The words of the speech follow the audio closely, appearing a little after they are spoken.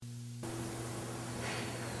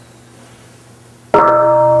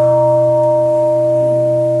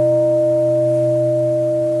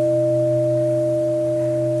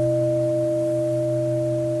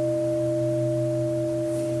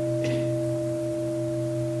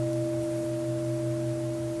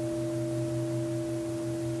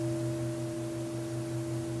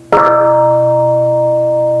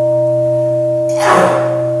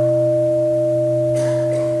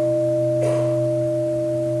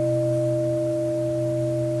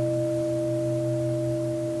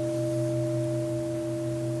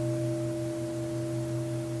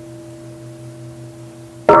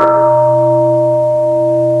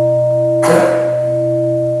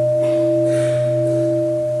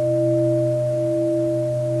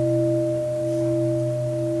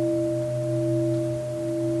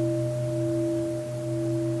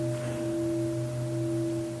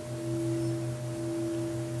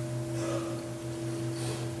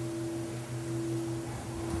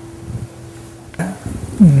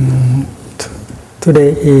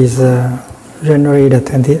Today is January the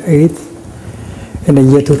 28th. In the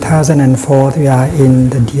year 2004, we are in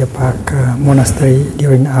the Deer Park Monastery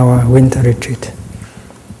during our winter retreat.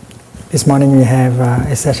 This morning we have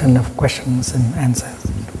a session of questions and answers.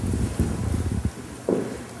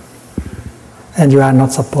 And you are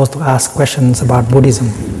not supposed to ask questions about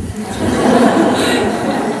Buddhism.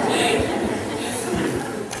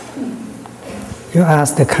 You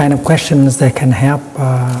ask the kind of questions that can help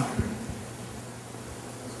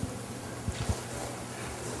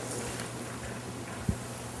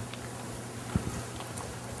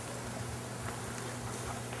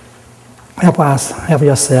help us, help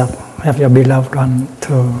yourself, help your beloved one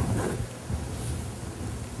to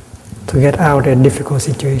get out of a difficult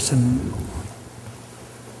situation.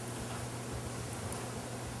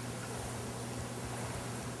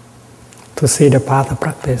 To see the path of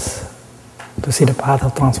practice, to see the path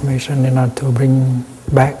of transformation in order to bring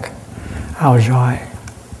back our joy,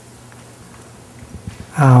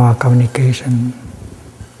 our communication,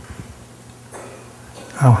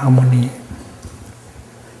 our harmony.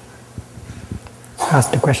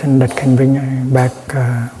 Ask the question that can bring back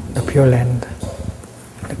the Pure Land,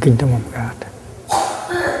 the Kingdom of God,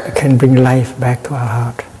 that can bring life back to our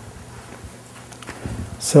heart.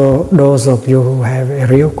 So those of you who have a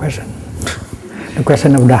real question, the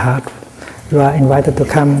question of the heart, you are invited to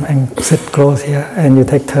come and sit close here, and you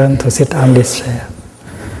take turn to sit on this chair.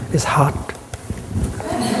 It's hot.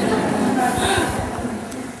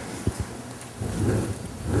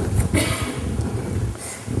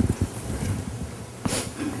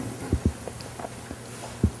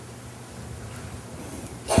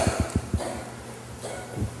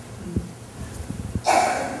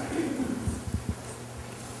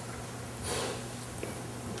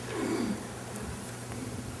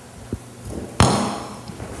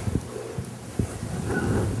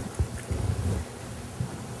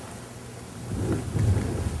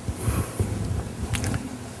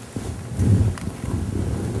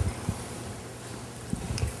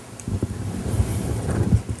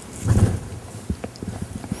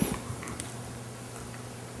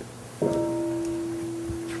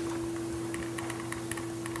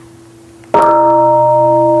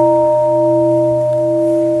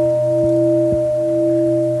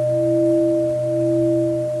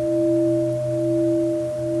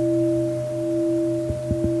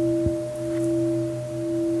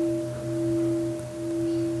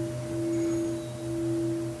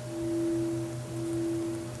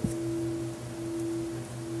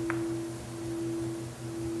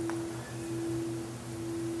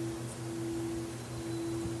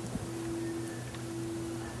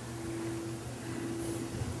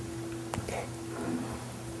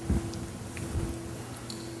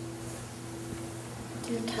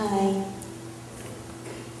 Dear Thai,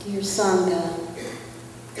 dear Sangha,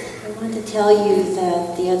 I want to tell you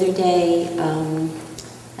that the other day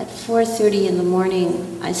at 4:30 in the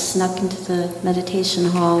morning I snuck into the meditation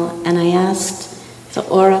hall and I asked the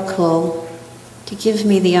oracle to give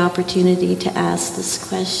me the opportunity to ask this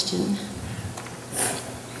question.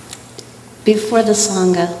 Before the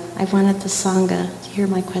Sangha, I wanted the Sangha to hear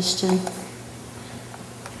my question.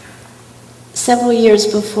 Several years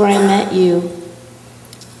before I met you,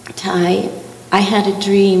 Thai, I had a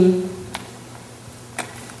dream,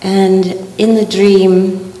 and in the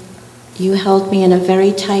dream you held me in a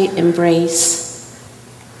very tight embrace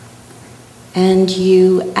and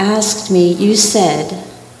you asked me, you said,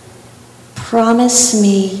 promise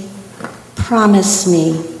me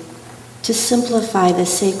to simplify the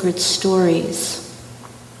sacred stories.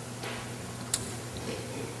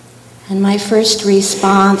 And my first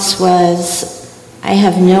response was, I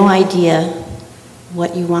have no idea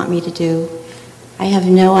what you want me to do. I have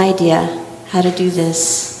no idea how to do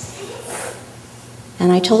this.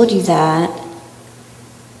 And I told you that.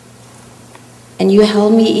 And you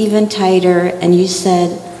held me even tighter and you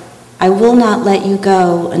said, I will not let you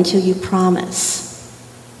go until you promise.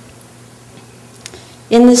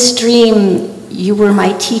 In this dream, you were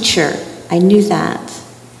my teacher. I knew that.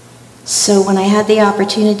 So when I had the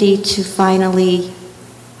opportunity to finally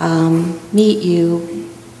meet you,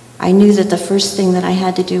 I knew that the first thing that I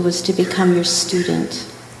had to do was to become your student.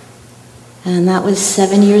 And that was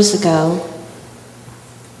 7 years ago.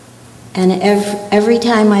 And every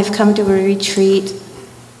time I've come to a retreat,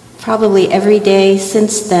 probably every day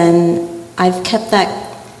since then, I've kept that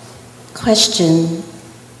question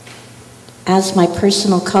as my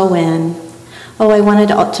personal koan. Oh, I wanted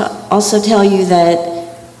to also tell you that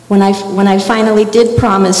when I finally did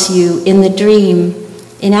promise you in the dream,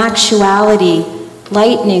 in actuality,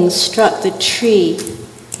 lightning struck the tree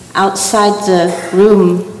outside the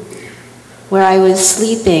room where I was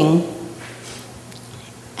sleeping.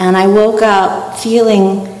 And I woke up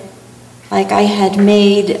feeling like I had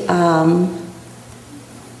made an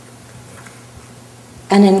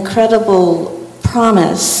incredible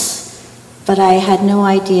promise, but I had no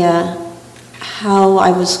idea how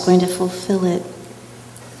I was going to fulfill it.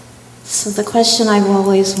 So the question I've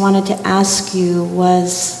always wanted to ask you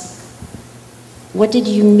was, what did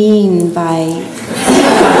you mean by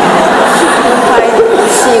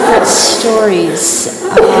sacred stories?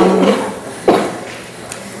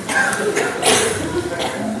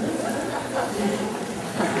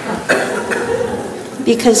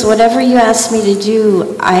 Because whatever you ask me to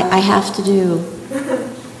do, I have to do.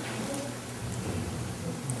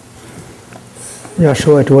 You're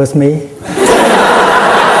sure it was me?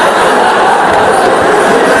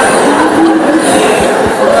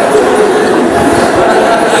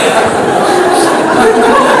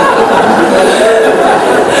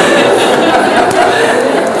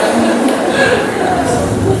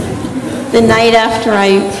 The night after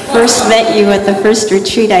I first met you at the first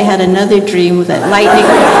retreat, I had another dream that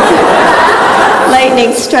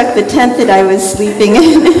lightning struck the tent that I was sleeping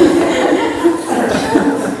in.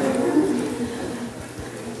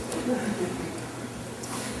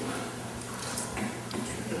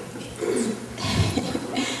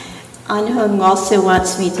 Anhung also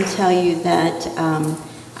wants me to tell you that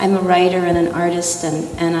I'm a writer and an artist,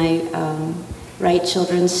 and I write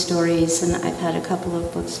children's stories, and I've had a couple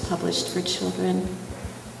of books published for children.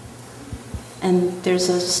 And there's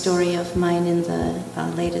a story of mine in the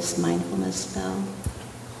latest mindfulness spell.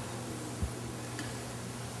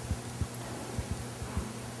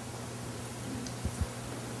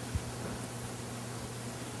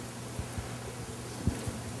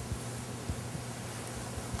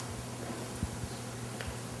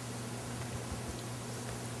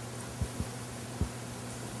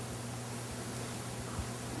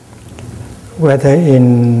 Whether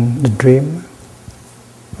in the dream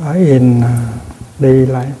or in daily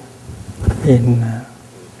life,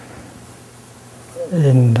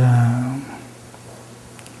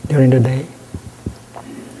 during the day,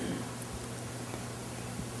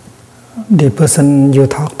 the person you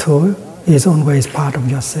talk to is always part of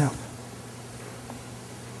yourself.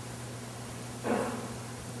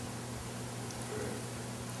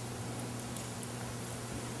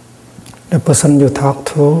 The person you talk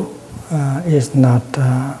to is not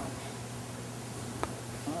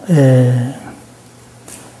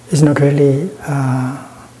really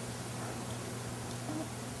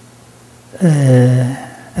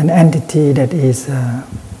an entity that is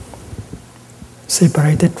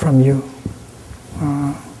separated from you.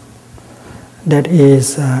 That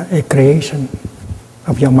is a creation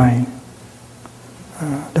of your mind.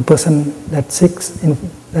 The person that sits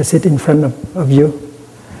in front of you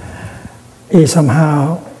is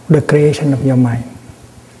somehow the creation of your mind,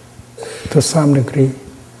 to some degree.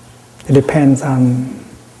 It depends on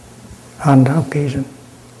the occasion.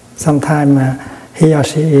 Sometimes he or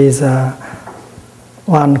she is a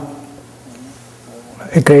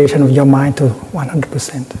creation of your mind to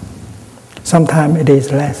 100%. Sometimes it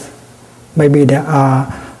is less. Maybe there are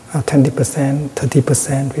 20%,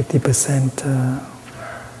 30%, 50%.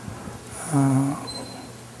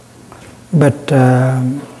 But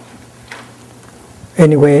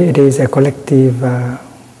anyway, it is a collective, a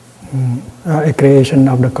creation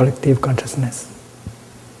of the collective consciousness.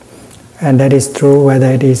 And that is true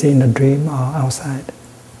whether it is in a dream or outside.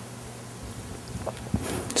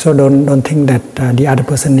 So don't think that the other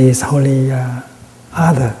person is wholly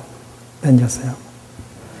other than yourself.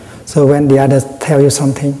 So when the others tell you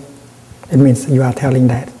something, it means you are telling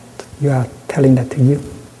that. You are telling that to you.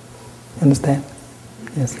 Understand?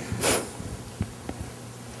 Yes.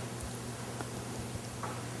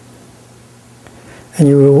 And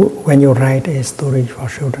when you write a story for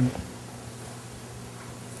children,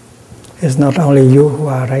 it's not only you who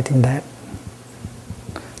are writing that,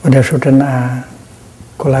 but the children are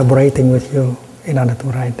collaborating with you in order to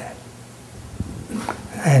write that.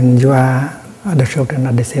 And you are the children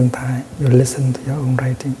at the same time. You listen to your own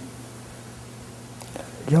writing,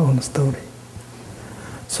 your own story.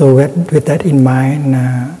 So with that in mind,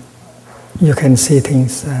 you can see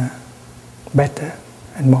things better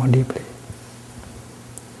and more deeply.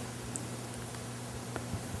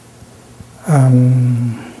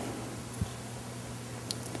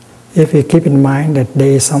 If we keep in mind that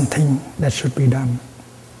there is something that should be done,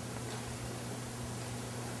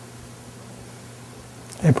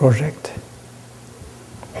 a project,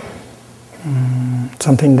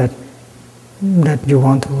 something that you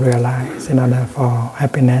want to realize in order for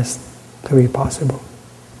happiness to be possible,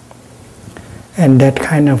 And that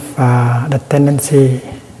kind of that tendency,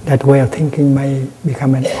 that way of thinking may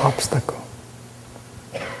become an obstacle.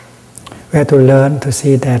 We have to learn to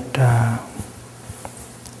see that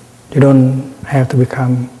you don't have to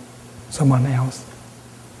become someone else.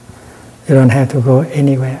 You don't have to go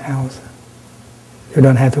anywhere else. You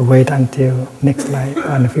don't have to wait until next life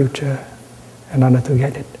or in the future in order to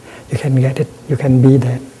get it. You can get it, you can be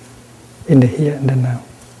that in the here and the now.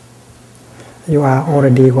 You are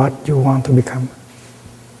already what you want to become.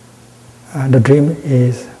 The dream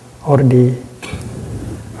is already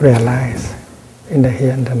realized in the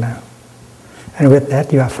here and the now. And with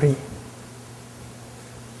that you are free.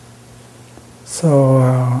 So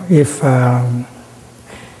if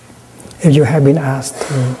you have been asked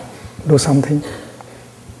to do something,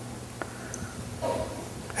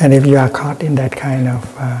 and if you are caught in that kind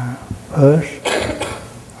of urge,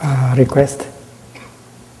 request,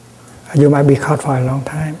 you might be caught for a long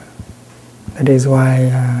time. That is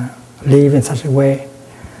why live in such a way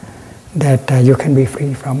that you can be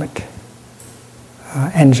free from it.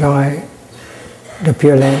 Enjoy the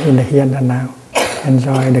Pure Land in the here and the now.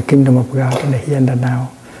 Enjoy the kingdom of God in the here and the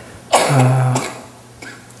now.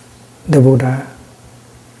 The Buddha,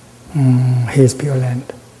 His Pure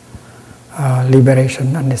Land.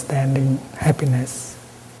 Liberation, understanding, happiness,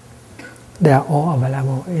 they are all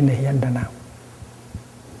available in the here and the now.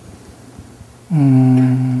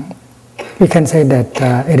 We can say that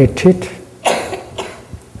a retreat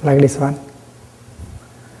like this one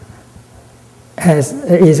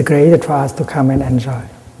is created for us to come and enjoy.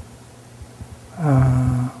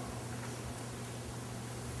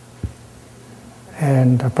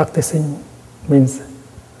 And practicing means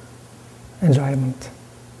enjoyment.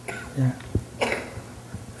 Yeah.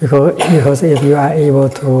 Because if you are able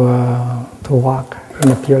to walk in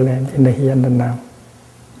the Pure Land, in the here and the now,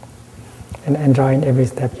 and enjoying every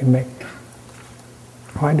step you make,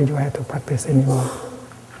 why do you have to practice anymore?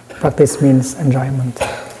 Practice means enjoyment,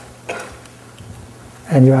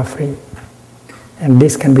 and you are free. And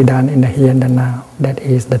this can be done in the here and the now. That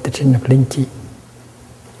is the teaching of Lingchi.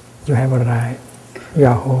 You have arrived. You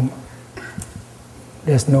are home.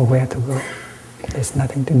 There's nowhere to go. There's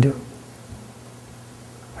nothing to do.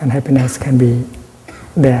 And happiness can be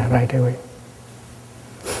there right away.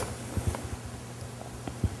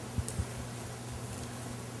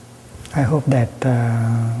 I hope that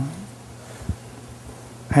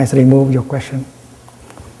has removed your question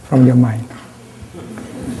from your mind.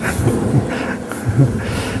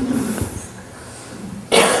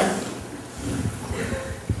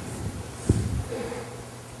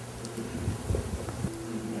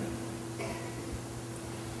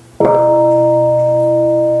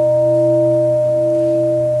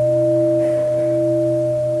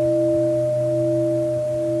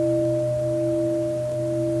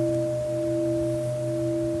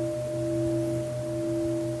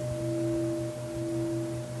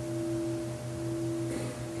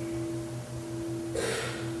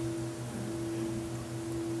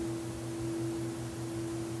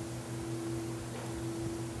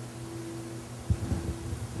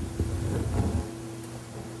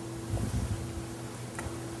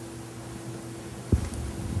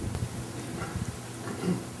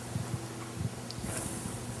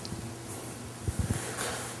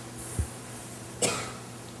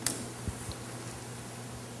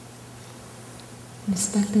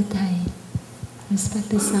 Respected Thầy,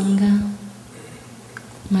 respected Sangha,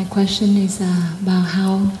 my question is about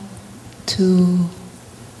how to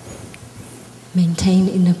maintain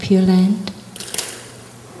in the Pure Land,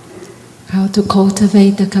 how to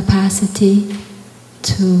cultivate the capacity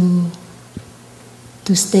to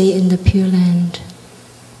stay in the Pure Land.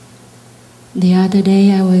 The other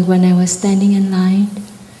day, when I was standing in line,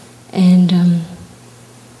 and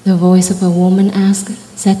the voice of a woman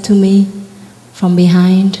said to me from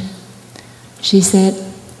behind, she said,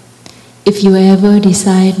 if you ever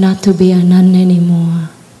decide not to be a nun anymore,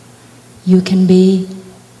 you can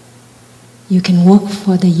work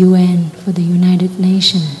for the UN, for the United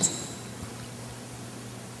Nations.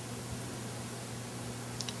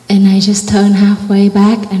 And I just turned halfway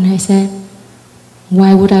back and I said,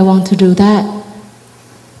 why would I want to do that?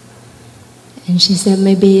 And she said,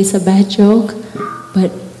 maybe it's a bad joke,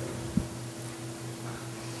 but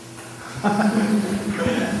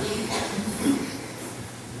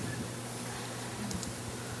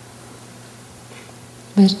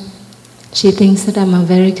she thinks that I'm a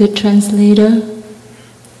very good translator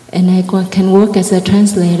and I can work as a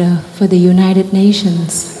translator for the United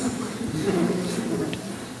Nations.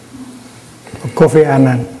 Kofi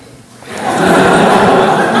Annan.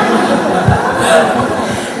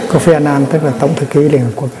 Kofi Annan tức là Tổng thư ký Liên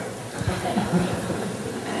Hợp Quốc.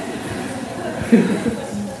 I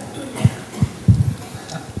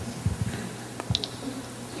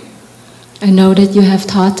know that you have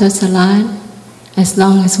taught us a lot. As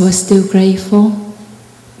long as we're still grateful,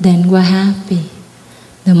 then we're happy.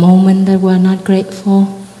 The moment that we're not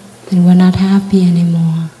grateful, then we're not happy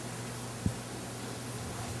anymore.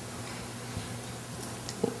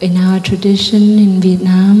 In our tradition in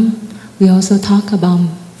Vietnam, we also talk about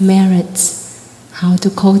merits, how to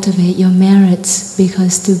cultivate your merits,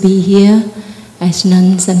 because to be here as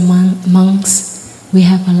nuns and monks, we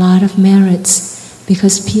have a lot of merits,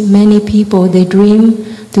 because many people, they dream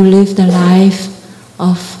to live the life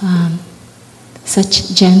of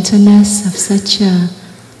such gentleness, of such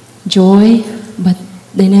joy, but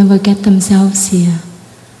they never get themselves here.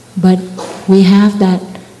 But we have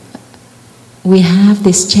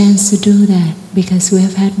this chance to do that because we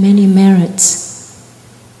have had many merits.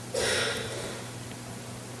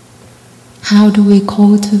 How do we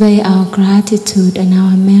cultivate our gratitude and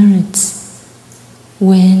our merits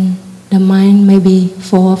when the mind may be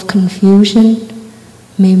full of confusion,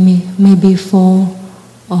 may be full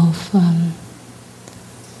of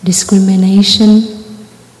discrimination,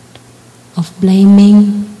 of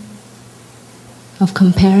blaming, of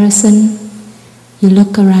comparison? You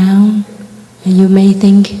look around and you may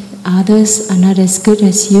think others are not as good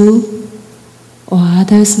as you, or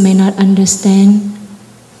others may not understand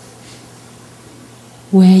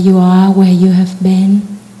where you are, where you have been.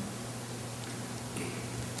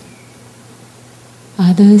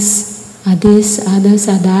 Others are this, others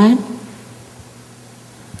are that.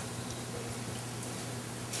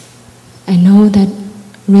 I know that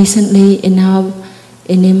recently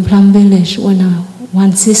in Plum Village, when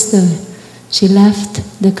one sister, she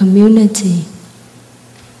left the community.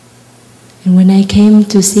 And when I came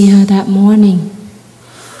to see her that morning,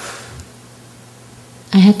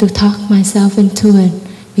 I had to talk myself into it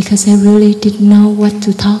because I really didn't know what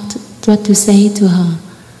to say to her.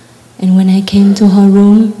 And when I came to her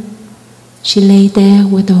room, she lay there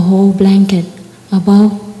with a whole blanket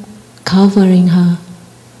above covering her.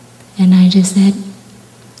 And I just said,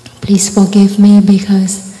 please forgive me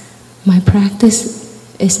because my practice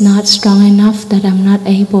is not strong enough that I'm not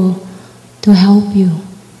able to help you.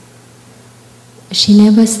 She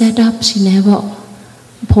never sat up, she never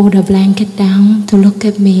pulled a blanket down to look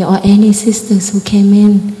at me or any sisters who came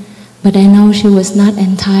in. But I know she was not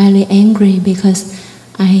entirely angry because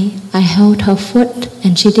I held her foot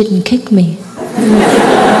and she didn't kick me.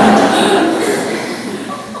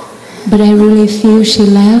 But I really feel she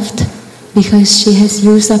left because she has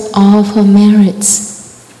used up all of her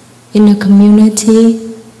merits. In the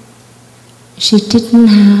community, she didn't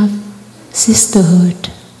have sisterhood.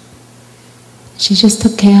 She just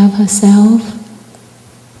took care of herself.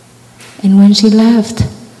 And when she left,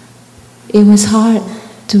 it was hard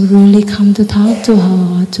to really come to talk to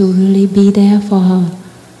her or to really be there for her.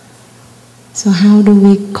 So how do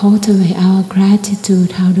we cultivate our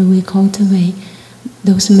gratitude? How do we cultivate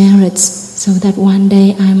those merits so that one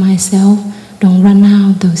day I myself don't run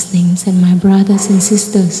out of those things, and my brothers and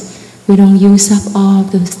sisters, we don't use up all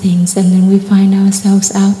of those things, and then we find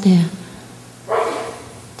ourselves out there,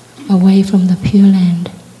 away from the Pure Land.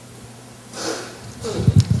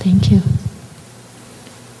 Thank you.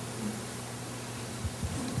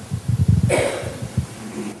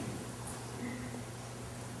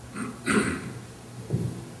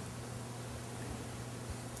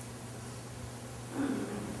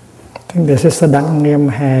 I think the Sister Dang Nghiêm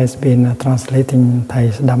has been translating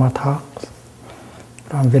Thai's Dhamma talks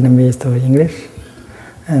from Vietnamese to English,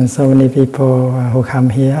 and so many people who come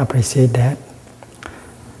here appreciate that.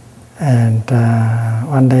 And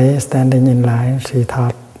one day, standing in line, she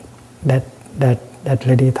thought that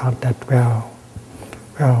lady thought that well,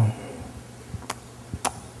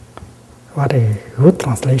 what a good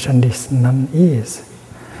translation this nun is.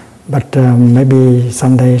 But maybe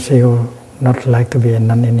someday she will not like to be a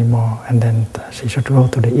nun anymore, and then she should go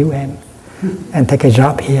to the UN and take a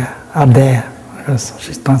job here, out there, because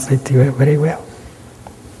she translates very well.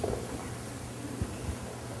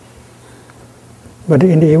 But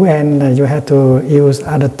in the UN, you have to use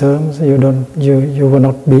other terms. You will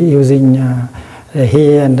not be using the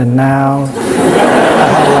here and the now,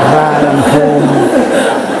 and home.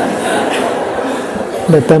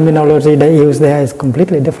 The terminology they use there is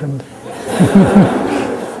completely different.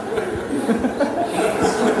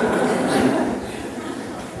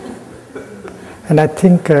 And I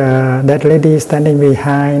think that lady standing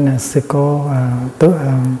behind Siko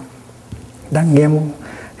Dang Nghiêm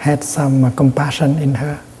had some compassion in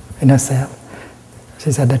herself.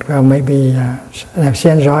 She said that well, maybe she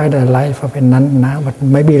enjoyed the life of a nun now, but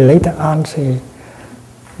maybe later on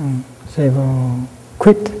she will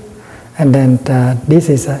quit. And then this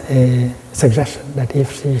is a suggestion that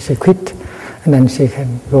if she quit, and then she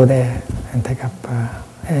can go there and take up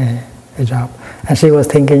a job. And she was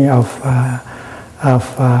thinking of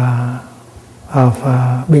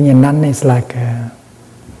being a nun is like a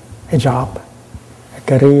job, a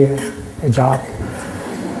career, a job.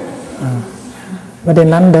 But a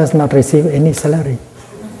nun does not receive any salary.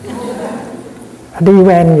 At the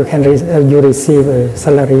UN you can you receive a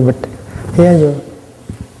salary, but here you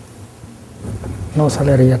no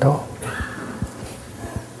salary at all.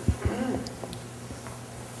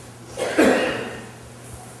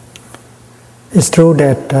 It's true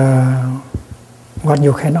that what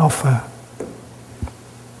you can offer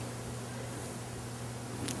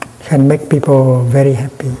can make people very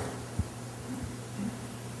happy.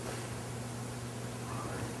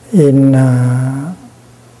 In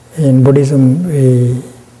Buddhism,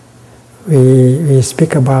 we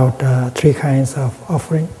speak about 3 kinds of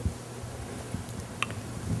offering.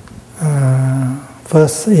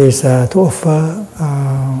 First is to offer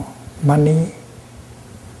money,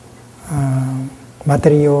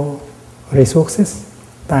 material resources,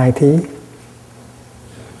 tài thí,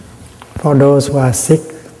 for those who are sick,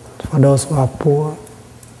 for those who are poor,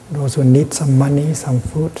 those who need some money, some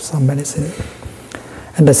food, some medicine.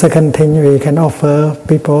 And the second thing we can offer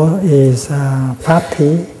people is Pháp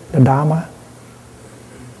thí, the Dharma.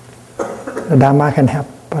 The Dharma can help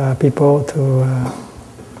people to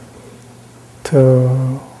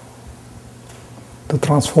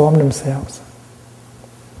transform themselves,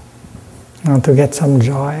 to get some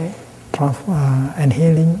joy and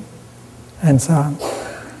healing, and so on.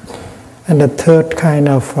 And the third kind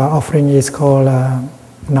of offering is called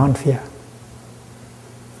non-fear.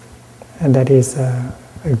 And that is a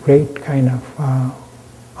great kind of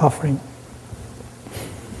offering.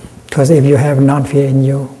 Because if you have non-fear in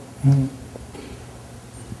you,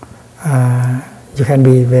 you can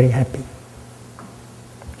be very happy.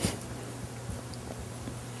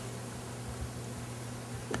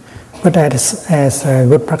 But as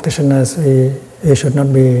good practitioners, we should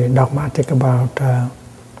not be dogmatic about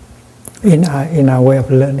in our way of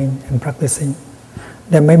learning and practicing.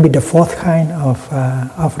 There may be the 4th kind of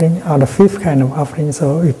offering or the 5th kind of offering,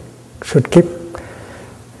 so it should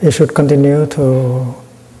continue to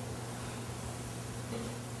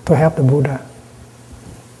help the Buddha,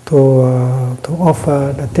 to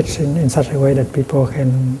offer the teaching in such a way that people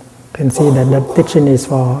can see that the teaching is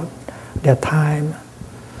for their time,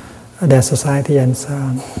 their society, and so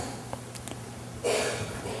on.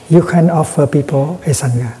 You can offer people a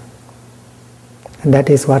Sangha. And that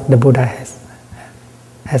is what the Buddha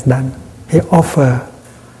has done. He offered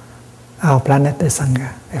our planet a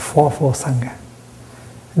Sangha, a 4-fold Sangha,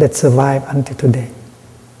 that survived until today.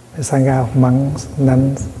 The Sangha of monks,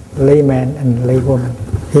 nuns, laymen, and laywomen.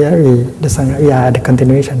 Here the Sangha, we are the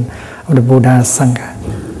continuation of the Buddha's Sangha.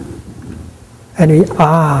 And we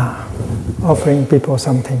are offering people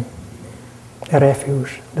something, a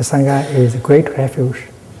refuge. The Sangha is a great refuge.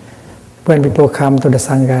 When people come to the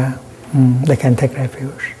Sangha, they can take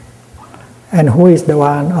refuge. And who is the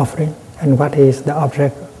one offering? And what is the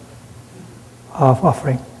object of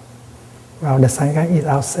offering? Well, the Sangha is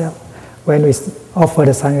ourselves. When we offer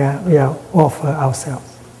the Sangha, we offer ourselves.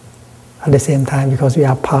 At the same time, because we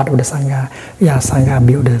are part of the Sangha, we are Sangha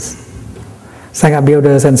builders. Sangha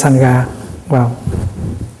builders and Sangha, well,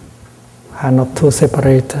 are not 2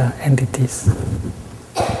 separate entities.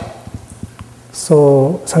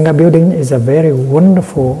 So Sangha building is a very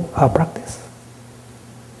wonderful practice.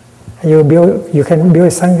 You can build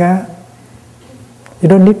a Sangha. You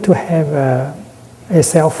don't need to have a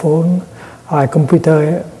cell phone or a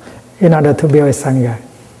computer in order to build a Sangha.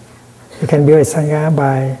 You can build a Sangha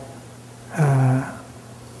by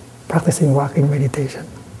practicing walking meditation,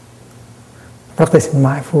 practicing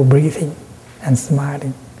mindful breathing and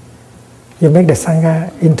smiling. You make the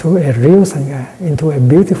Sangha into a real Sangha, into a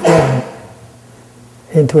beautiful one,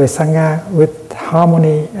 into a Sangha with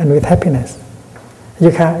harmony and with happiness. You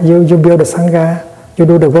build the Sangha, you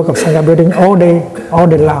do the work of Sangha building all day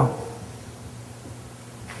long.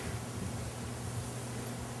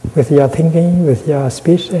 With your thinking, with your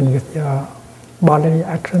speech, and with your bodily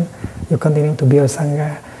action, you continue to build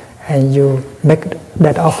Sangha, and you make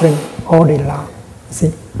that offering all day long.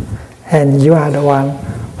 See? And you are the one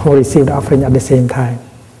who received the offering at the same time.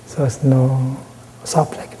 So it's no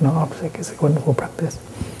subject, no object. It's a wonderful practice.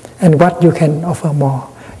 And what you can offer more?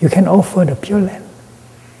 You can offer the Pure Land.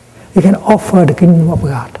 You can offer the kingdom of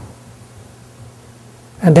God.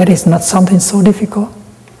 And that is not something so difficult.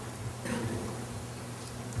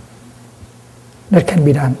 That can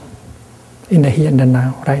be done. in the here and the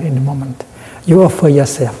now, right in the moment. You offer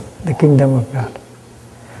yourself the kingdom of God.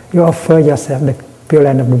 You offer yourself the Pure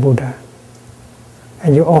Land of the Buddha.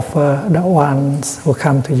 And you offer the ones who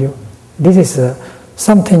come to you. This is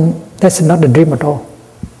something that's not a dream at all.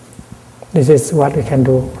 This is what we can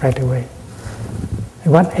do right away.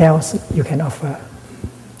 And what else you can offer?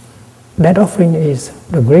 That offering is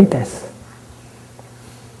the greatest.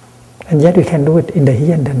 And yet we can do it in the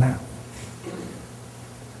here and the now.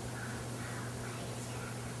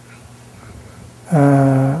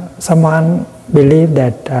 Someone believes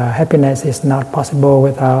that happiness is not possible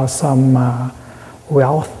without some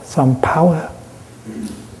wealth, some power,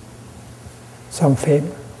 some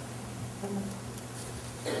fame,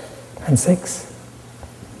 and sex.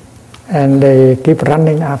 And they keep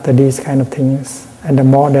running after these kind of things. And the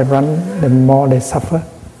more they run, the more they suffer.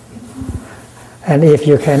 And if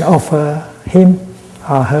you can offer him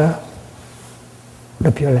or her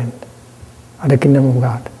the Pure Land or the kingdom of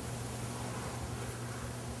God,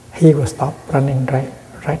 he will stop running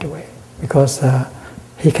right away, because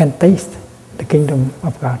he can taste the kingdom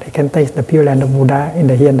of God. He can taste the Pure Land of Buddha in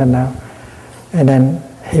the here and the now. And then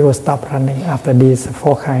he will stop running after these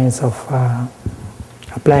four kinds of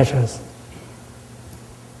pleasures.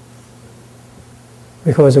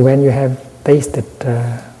 Because when you have tasted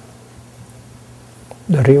the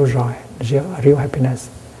real joy, the real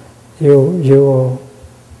happiness, you will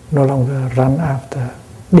no longer run after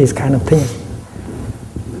these kind of things.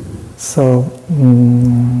 So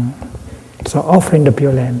offering the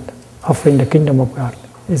Pure Land, offering the kingdom of God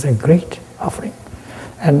is a great offering.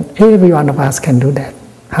 And every one of us can do that.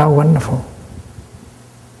 How wonderful.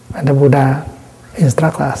 And the Buddha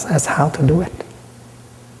instructs us as how to do it.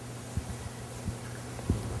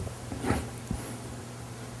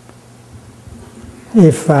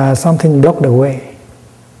 If something blocked the way,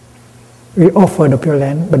 we offer the Pure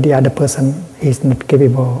Land, but the other person is not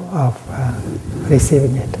capable of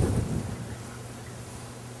receiving it.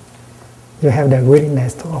 You have the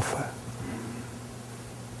willingness to offer,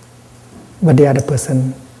 but the other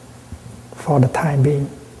person, for the time being,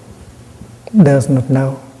 does not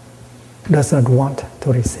know, does not want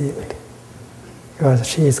to receive it, because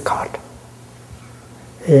she is caught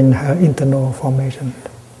in her internal formation.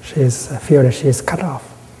 She feels that she is cut off.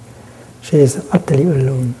 She is utterly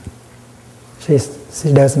alone. She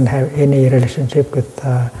doesn't have any relationship with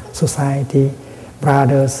society,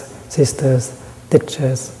 brothers, sisters,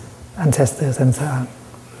 teachers, ancestors, and so on.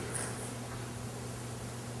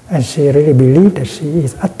 And she really believes that she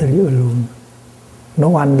is utterly alone. No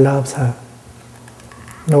one loves her.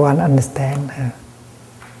 No one understands her.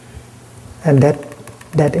 And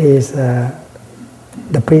that is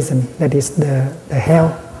the prison, that is the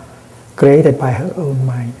hell created by her own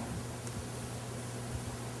mind.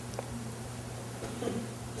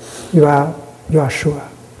 You are sure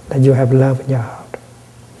that you have love in your heart,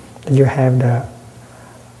 that you have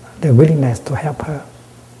the willingness to help her.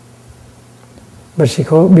 But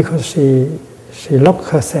because she locked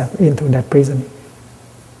herself into that prison,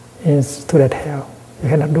 into that hell, you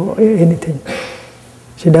cannot do anything.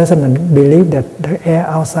 She doesn't believe that the air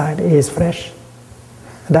outside is fresh.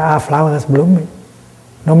 There are flowers blooming.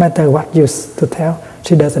 No matter what you to tell,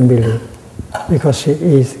 she doesn't believe, because she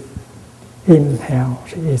is in hell.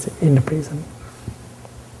 She is in the prison.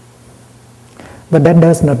 But that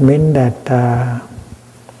does not mean that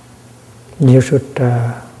you should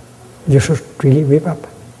really give up,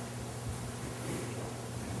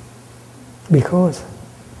 because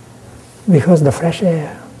the fresh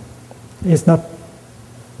air is not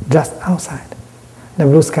just outside. The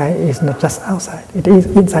blue sky is not just outside, it is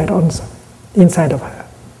inside also, inside of her.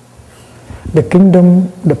 The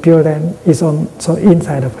kingdom, the Pure Land, is also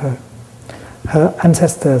inside of her. Her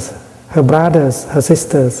ancestors, her brothers, her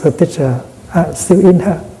sisters, her teacher are still in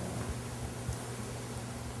her.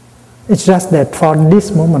 It's just that for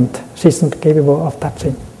this moment, she's not capable of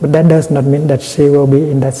touching. But that does not mean that she will be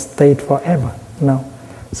in that state forever. No.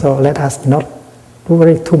 So let us not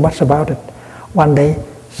worry too much about it. One day,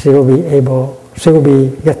 she will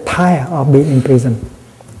get tired of being in prison.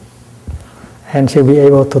 And she'll be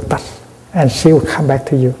able to touch. And she will come back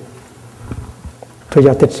to you, to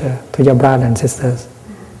your teacher, to your brothers and sisters.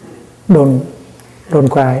 Don't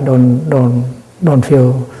cry, don't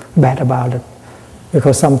feel bad about it.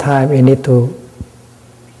 Because sometimes we need to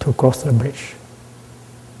cross the bridge.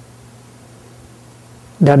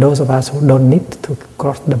 There are those of us who don't need to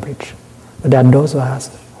cross the bridge. But there are those of us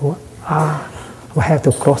who have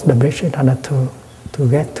to cross the bridge in order to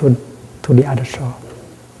get to the other shore.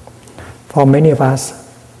 For many of us,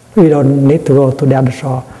 we don't need to go to the other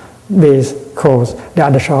shore because the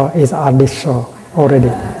other shore is on this shore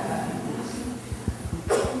already.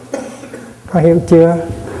 Có hiểu chưa?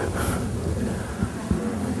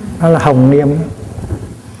 Đó là Hồng Niêm.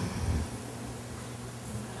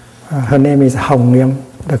 Her name is Hồng Niêm,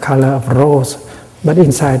 the color of rose, but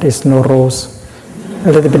inside is no rose,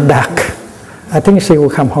 a little bit dark. I think she will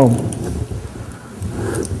come home.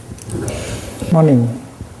 Morning.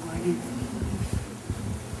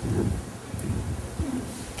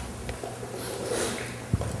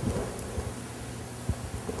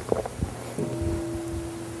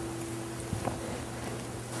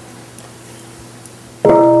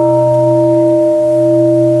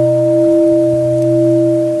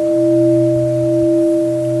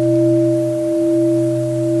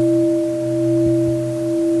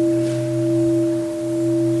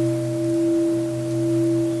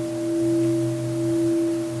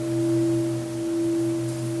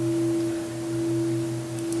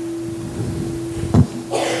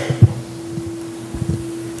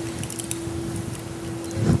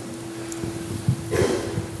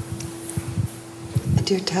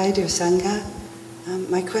 Dear Thai, dear Sangha,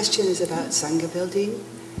 my question is about Sangha building.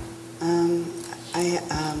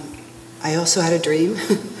 I also had a dream,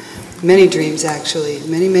 many dreams actually,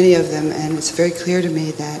 many of them, and it's very clear to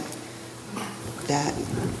me that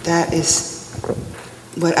is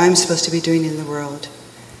what I'm supposed to be doing in the world.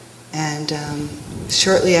 And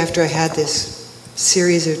shortly after I had this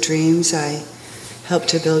series of dreams, I helped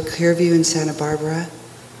to build Clearview in Santa Barbara.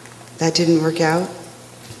 That didn't work out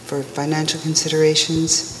for financial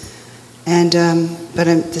considerations, and but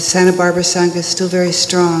the Santa Barbara Sangha is still very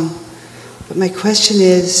strong. But my question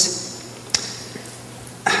is,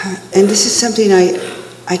 and this is something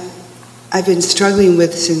I've been struggling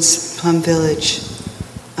with since Plum Village.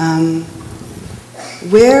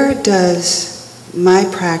 Where does my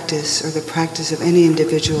practice, or the practice of any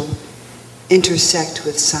individual, intersect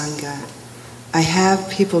with Sangha? I have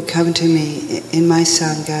people come to me in my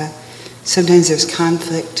Sangha. Sometimes there's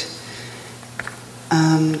conflict,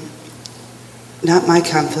 not my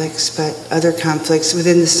conflicts, but other conflicts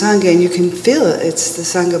within the Sangha, and you can feel it. It's the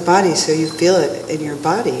Sangha body, so you feel it in your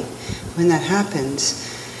body when that happens.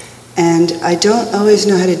 And I don't always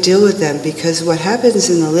know how to deal with them, because what happens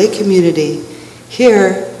in the lay community,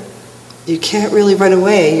 here, you can't really run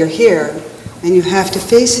away, you're here, and you have to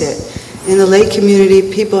face it. In the lay community,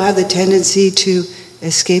 people have the tendency to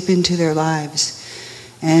escape into their lives.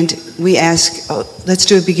 And we ask, let's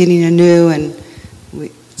do a beginning anew, and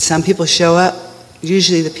some people show up.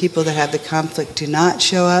 Usually the people that have the conflict do not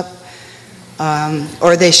show up,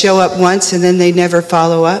 or they show up once and then they never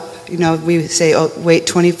follow up. You know, we say, wait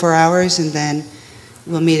 24 hours and then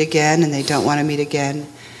we'll meet again, and they don't want to meet again.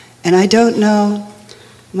 And I don't know,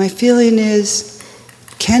 my feeling is,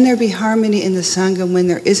 can there be harmony in the Sangha when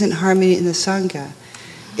there isn't harmony in the Sangha?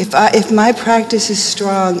 If my practice is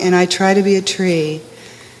strong and I try to be a tree,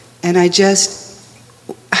 and I just,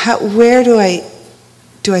 where do I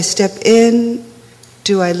step in?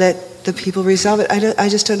 Do I let the people resolve it? I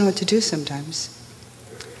just don't know what to do sometimes.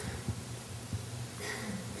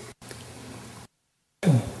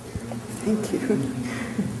 Thank you.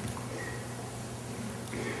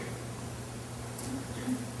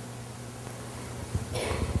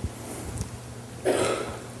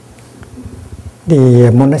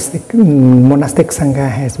 The monastic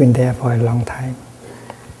Sangha has been there for a long time.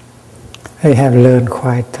 I have learned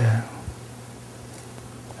quite a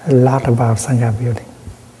lot about Sangha building.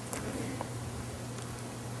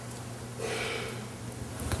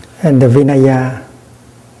 And the Vinaya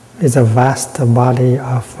is a vast body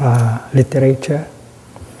of literature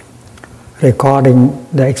recording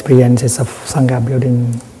the experiences of Sangha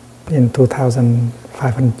building in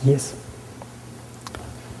 2,500 years.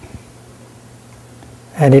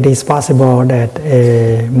 And it is possible that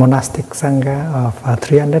a monastic Sangha of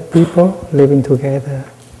 300 people living together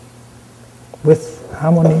with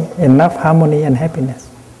harmony, enough harmony and happiness.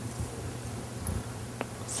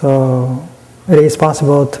 So it is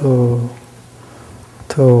possible to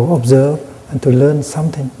observe and to learn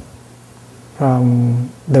something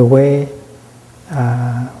from the way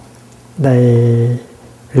they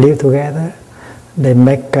live together, they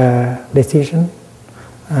make a decision,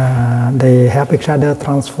 they help each other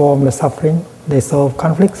transform the suffering, they solve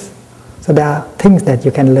conflicts. So there are things that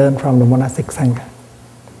you can learn from the monastic Sangha.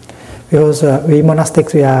 Because we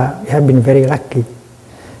monastics, we have been very lucky,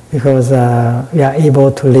 because we are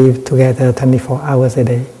able to live together 24 hours a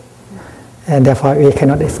day, and therefore we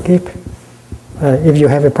cannot escape. If you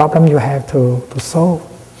have a problem, you have to solve.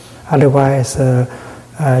 Otherwise, the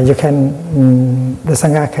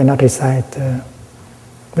Sangha cannot recite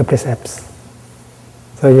the precepts.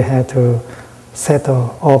 So you have to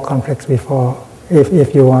settle all conflicts before,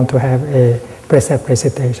 if you want to have a precept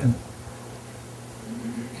recitation.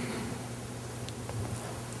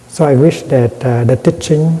 So I wish that the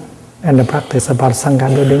teaching and the practice about Sangha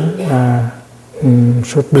building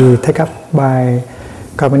should be taken up by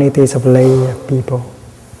communities of lay people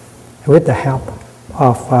with the help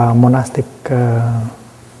of monastic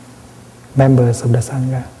members of the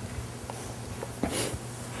Sangha.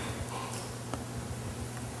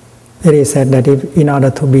 It is said that in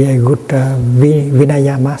order to be a good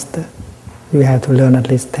Vinaya master, you have to learn at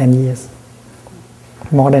least 10 years,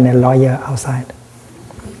 more than a lawyer outside.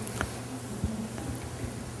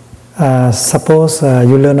 Suppose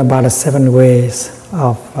you learn about the 7 ways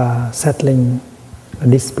of settling a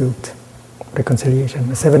dispute, reconciliation,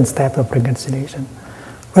 the 7 steps of reconciliation.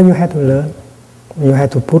 Well, you have to learn, you have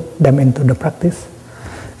to put them into the practice,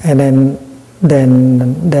 and then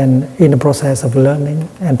in the process of learning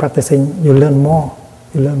and practicing, you learn more,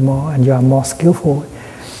 and you are more skillful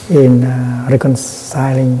in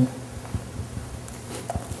reconciling.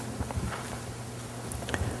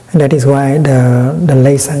 And that is why the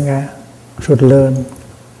lay Sangha should learn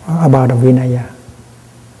about the Vinaya,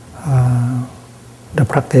 the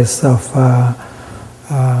practice of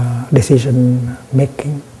decision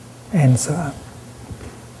making, and so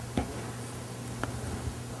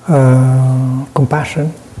on.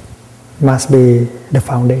 Compassion must be the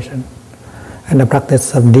foundation, and the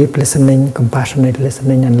practice of deep listening, compassionate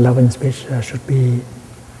listening, and loving speech should be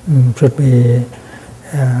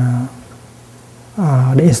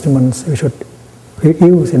the instruments we should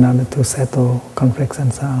use in order to settle conflicts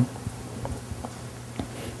and so on.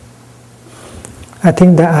 I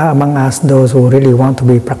think there are among us those who really want to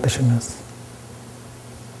be practitioners.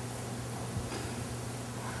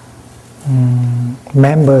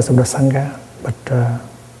 Members of the Sangha, but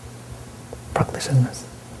practitioners,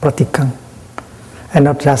 pratikang, and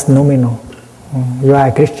not just nominal. You are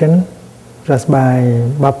a Christian just by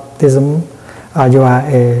baptism, or you are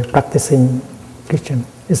a practicing Christian.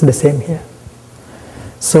 It's the same here.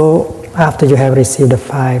 So after you have received the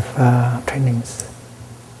 5 trainings,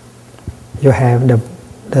 you have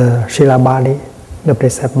the Shila body, the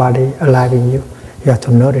precept body alive in you. You have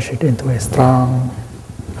to nourish it into a strong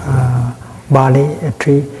body, a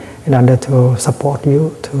tree, in order to support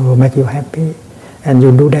you, to make you happy. And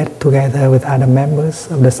you do that together with other members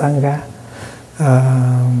of the Sangha.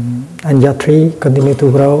 And your tree continue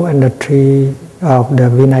to grow, and the tree of the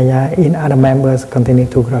Vinaya in other members continue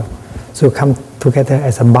to grow. So come together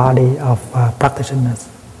as a body of practitioners,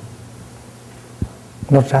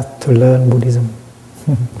 not just to learn Buddhism.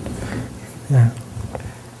 Yeah.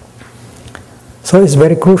 So it's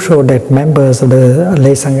very crucial that members of the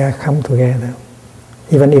lay Sangha come together,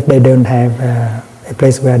 even if they don't have a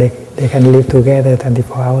place where they can live together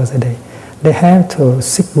 24 hours a day. They have to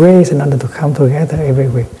seek ways in order to come together every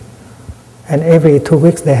week. And every 2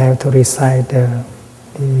 weeks they have to recite the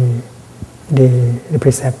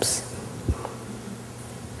precepts.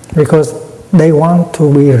 Because they want to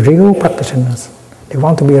be real practitioners. They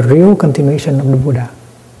want to be a real continuation of the Buddha.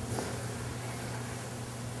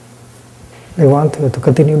 They want to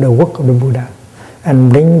continue the work of the Buddha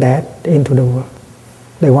and bring that into the world.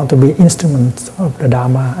 They want to be instruments of the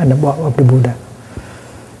Dharma and of the Buddha.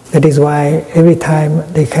 That is why every time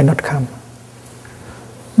they cannot come,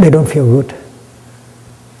 they don't feel good.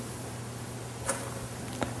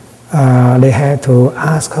 They have to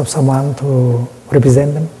ask of someone to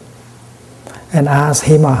represent them, and ask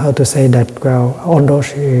him or her to say that, well, although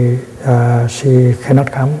she cannot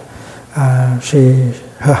come,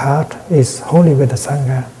 her heart is wholly with the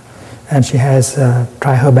Sangha, and she has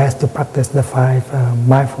tried her best to practice the 5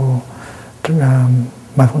 mindfulness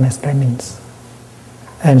trainings,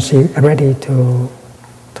 and she is ready to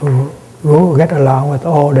go get along with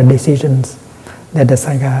all the decisions that the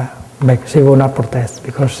Sangha makes. She will not protest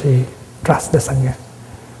because she trusts the Sangha.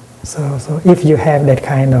 So if you have that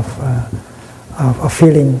kind of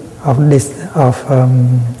feeling of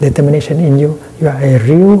determination in you, you are a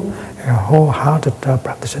real, wholehearted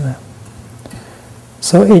practitioner.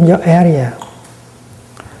 So in your area,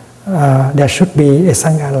 there should be a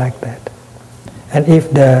Sangha like that. And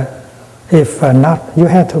if not, you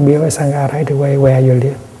have to build a Sangha right away where you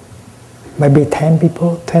live. Maybe 10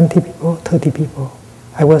 people, 20 people, 30 people.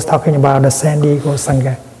 I was talking about the San Diego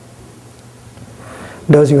Sangha.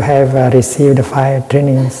 Those who have received the 5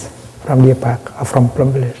 trainings from Deer Park or from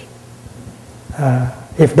Plum Village,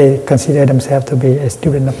 if they consider themselves to be a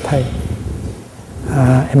student of Thai,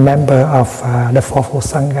 a member of the Fourfold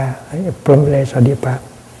Sangha, Plum Village or Deer Park,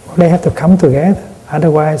 they have to come together.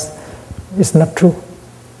 Otherwise, it's not true.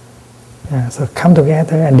 So come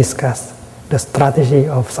together and discuss the strategy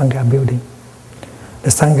of Sangha building. The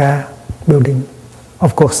Sangha building,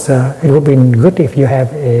 of course, it would be good if you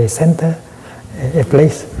have a center, a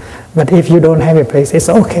place But if you don't have a place, it's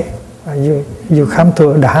okay. You come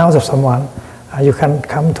to the house of someone, you can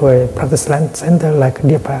come to a practice center like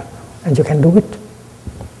Deer Park, and you can do it.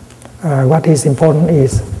 What is important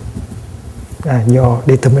is your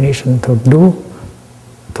determination to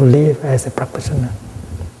live as a practitioner.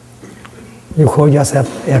 You call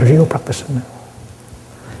yourself a real practitioner.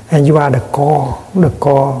 And you are the core,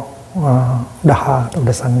 the heart of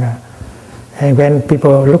the Sangha. And when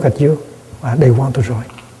people look at you, they want to join.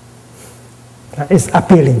 It's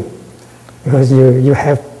appealing because you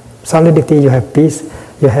have solidity, you have peace,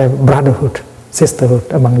 you have brotherhood,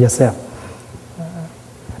 sisterhood among yourself.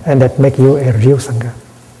 And that makes you a real Sangha.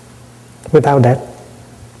 Without that,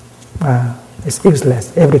 it's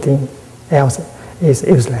useless. Everything else is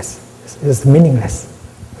useless. It's meaningless.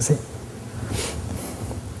 You see?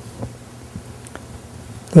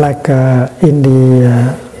 Like in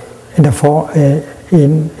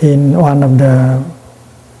one of the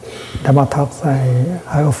Dhamma talks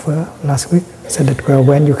I offered last week, I said that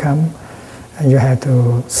when you come and you have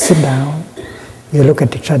to sit down, you look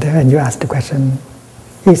at each other and you ask the question,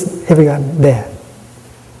 is everyone there?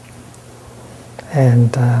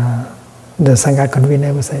 And the Sangha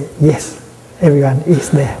convener will say, yes, everyone is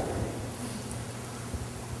there.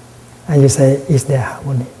 And you say, is there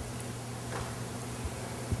harmony?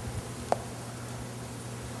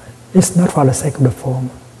 It's not for the sake of the form.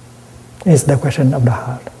 It's the question of the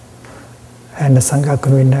heart. And the Sangha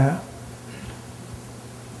convener,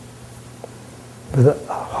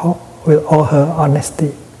 with all her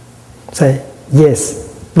honesty, say,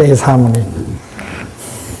 yes, there is harmony.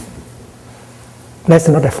 That's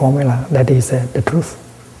not a formula, that is the truth.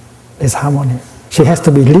 There's harmony. She has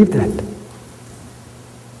to believe that.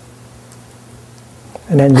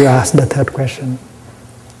 And then you ask the third question.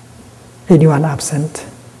 Anyone absent?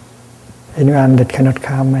 Anyone that cannot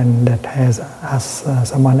come and that has asked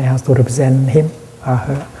someone else to represent him or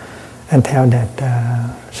her and tell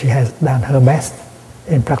that she has done her best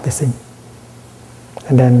in practicing.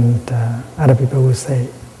 And then other people will say,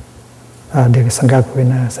 the Sangha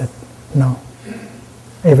convener said, no,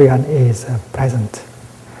 everyone is present.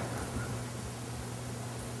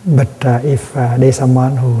 But if there's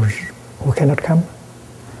someone who cannot come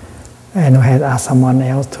and who has asked someone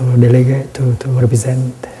else to delegate, to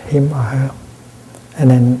represent him or her, and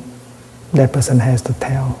then that person has to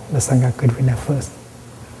tell the Sangha convener first.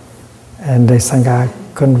 And the Sangha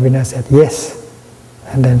convener said, yes.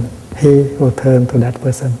 And then he will turn to that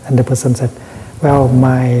person, and the person said, well,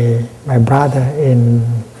 my brother in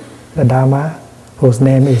the Dharma, whose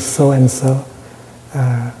name is so-and-so,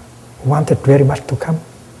 wanted very much to come,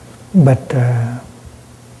 but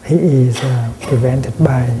he is prevented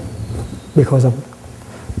because of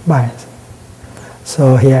bias.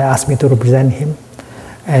 So he asked me to represent him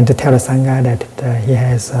and to tell the Sangha that he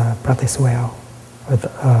has practiced well,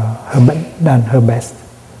 done her best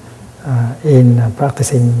in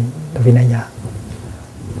practicing the Vinaya.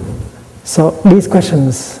 So these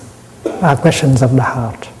questions are questions of the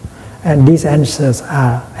heart, and these answers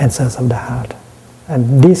are answers of the heart.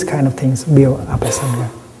 And these kind of things build up a Sangha.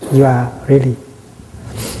 You are really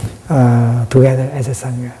together as a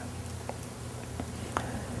Sangha.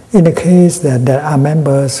 In the case that there are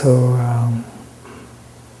members who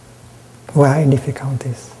are in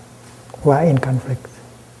difficulties, who are in conflict,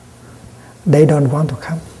 they don't want to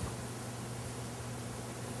come.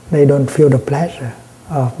 They don't feel the pleasure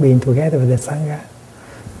of being together with the Sangha.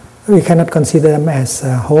 We cannot consider them as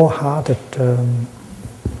wholehearted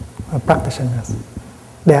practitioners.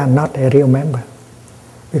 They are not a real member.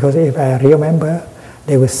 Because if a real member,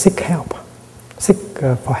 they will seek for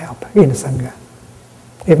help in the Sangha.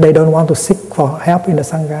 If they don't want to seek for help in the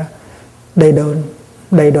Sangha, they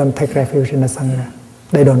don't take refuge in the Sangha.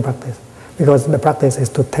 They don't practice. Because the practice is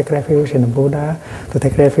to take refuge in the Buddha, to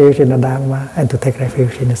take refuge in the Dharma, and to take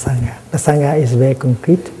refuge in the Sangha. The Sangha is very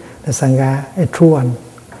concrete. The Sangha, a true one,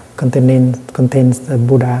 contains the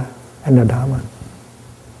Buddha and the Dharma.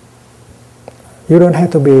 You don't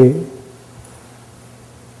have to be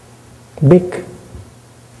big.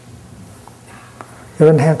 You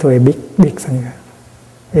don't have to be big Sangha.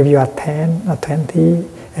 If you are 10 or 20,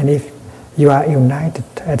 and if you are united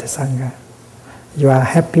as a Sangha, you are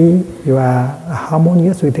happy, you are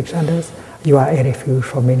harmonious with each other, you are a refuge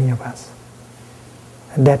for many of us.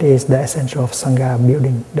 And that is the essence of Sangha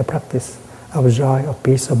building, the practice of joy, of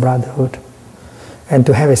peace, of brotherhood. And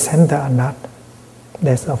to have a center or not,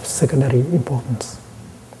 that's of secondary importance.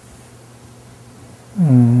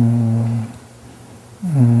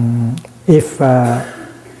 If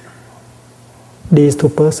these two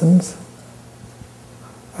persons,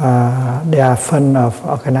 they are fond of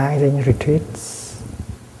organizing retreats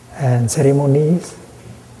and ceremonies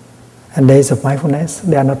and days of mindfulness.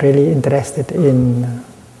 They are not really interested in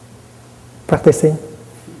practicing.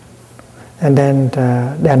 And then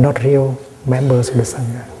they are not real members of the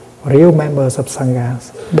Sangha. Real members of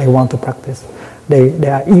Sanghas, they want to practice. They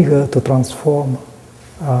are eager to transform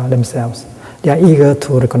themselves. They are eager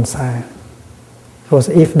to reconcile. Because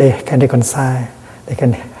if they can reconcile, they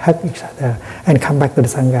can hug each other and come back to the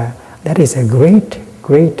Sangha. That is a great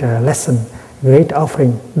lesson, great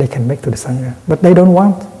offering they can make to the Sangha. But they don't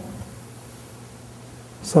want.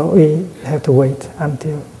 So we have to wait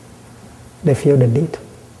until they feel the need.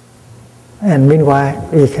 And meanwhile,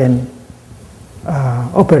 we can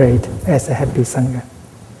operate as a happy Sangha.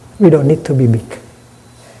 We don't need to be big.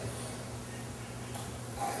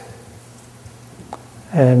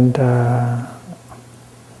 And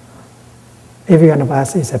every one of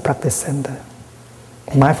us is a practice center.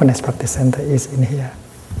 Mindfulness practice center is in here.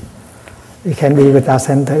 We can be with our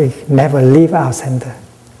center, we never leave our center.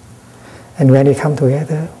 And when we come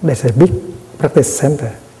together, there's a big practice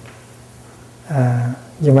center.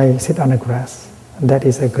 You may sit on the grass, and that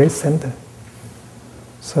is a great center.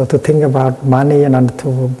 So to think about money and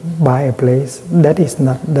to buy a place, that is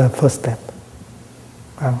not the first step.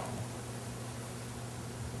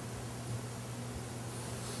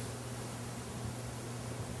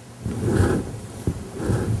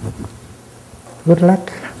 Good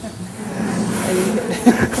luck.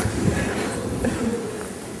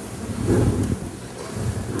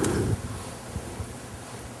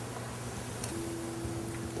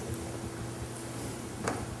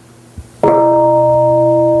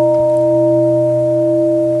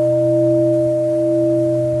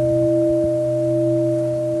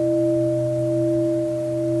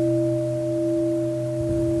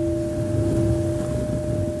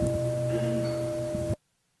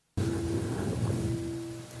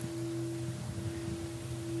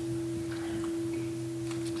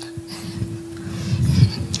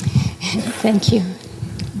 Thank you.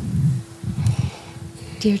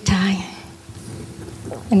 Dear Thai,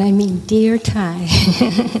 and I mean dear Thai,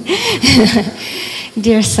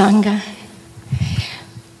 dear Sangha,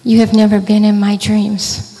 you have never been in my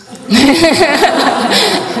dreams.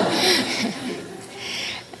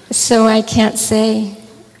 So I can't say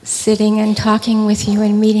sitting and talking with you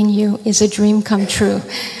and meeting you is a dream come true.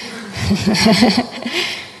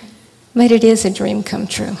 But it is a dream come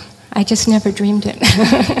true. I just never dreamed it.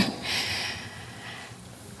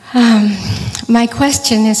 My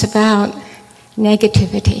question is about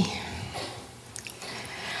negativity.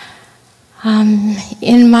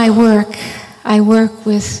 In my work, I work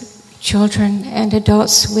with children and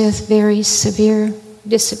adults with very severe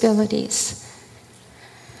disabilities.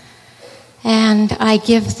 And I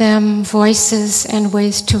give them voices and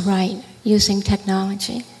ways to write using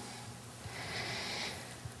technology.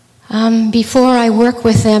 Before I work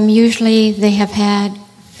with them, usually they have had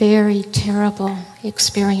very terrible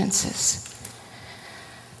experiences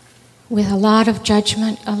with a lot of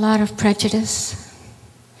judgment, a lot of prejudice.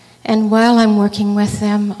 And while I'm working with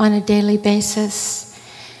them on a daily basis,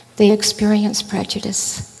 they experience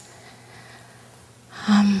prejudice.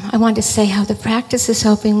 I want to say how the practice is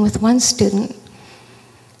helping with one student.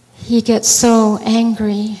 He gets so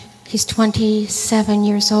angry. He's 27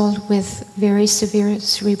 years old with very severe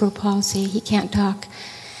cerebral palsy. He can't talk,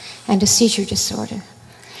 and a seizure disorder.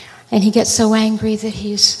 And he gets so angry that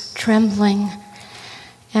he's trembling.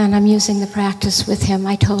 And I'm using the practice with him.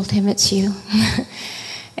 I told him, it's you.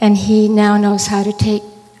 And he now knows how to take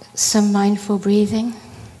some mindful breathing.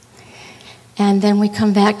 And then we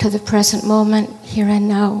come back to the present moment, here and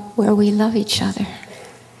now, where we love each other.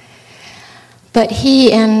 But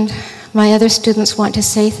he and my other students want to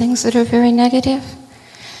say things that are very negative.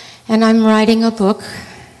 And I'm writing a book.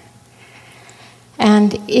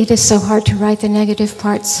 And it is so hard to write the negative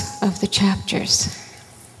parts of the chapters.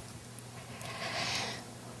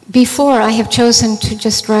 Before, I have chosen to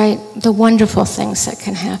just write the wonderful things that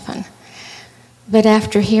can happen. But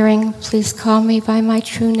after hearing, please call me by my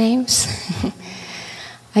true names,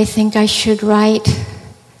 I think I should write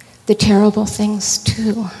the terrible things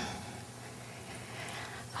too.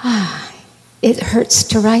 It hurts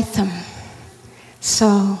to write them.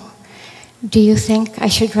 So, do you think I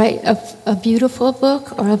should write a beautiful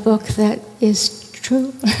book or a book that is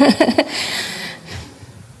true?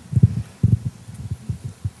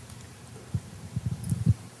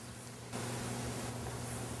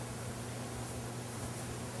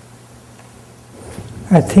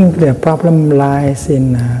 I think the problem lies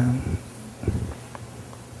in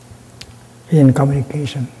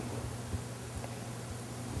communication.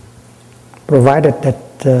 Provided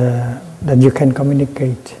that you can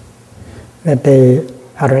communicate, that they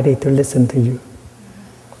are ready to listen to you.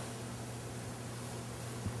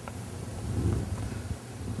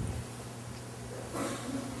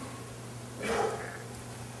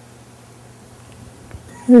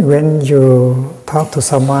 When you talk to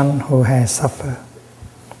someone who has suffered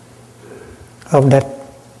of that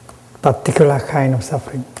particular kind of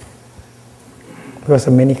suffering, because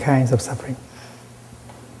of many kinds of suffering,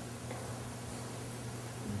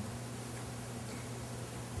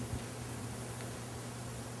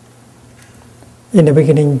 in the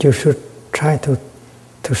beginning you should try to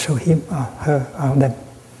show him or her or them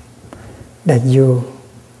that you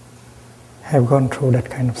have gone through that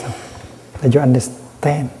kind of suffering, that you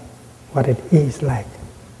understand what it is like.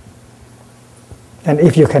 And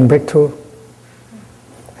if you can break through,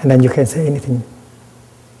 and then you can say anything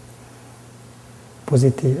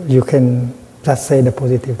positive, you can just say the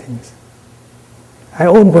positive things. I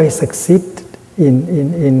always succeed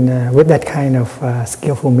in with that kind of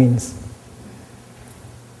skillful means.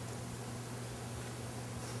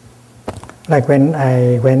 Like when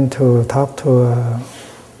I went to talk to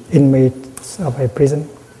inmates of a prison,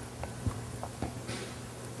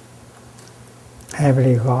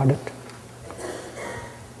 heavily guarded,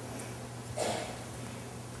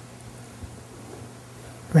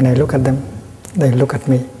 when I look at them, they look at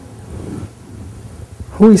me.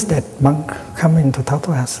 Who is that monk coming to talk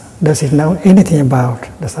to us? Does he know anything about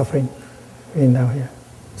the suffering we know here?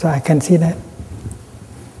 So I can see that.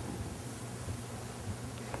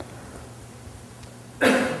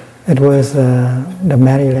 It was the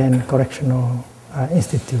Maryland Correctional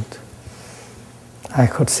Institute. I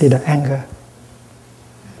could see the anger,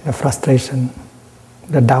 the frustration,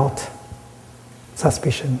 the doubt,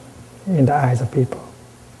 suspicion in the eyes of people.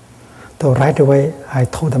 So right away I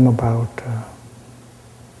told them about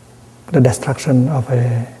the destruction of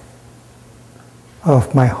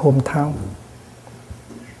my hometown,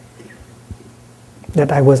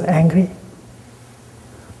 that I was angry,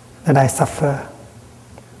 that I suffer.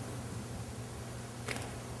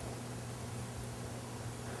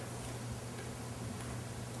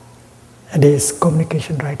 And there is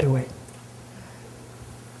communication right away.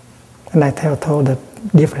 And I told the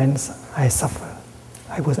difference, I suffer,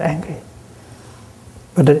 I was angry.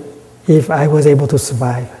 But if I was able to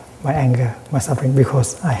survive my anger, my suffering,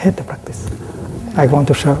 because I hate the practice, I want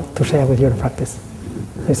to share with you the practice.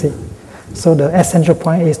 You see? So the essential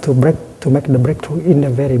point is to make the breakthrough in the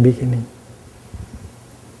very beginning.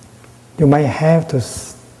 You might have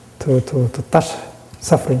to touch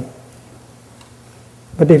suffering.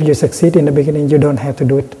 But if you succeed in the beginning, you don't have to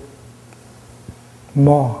do it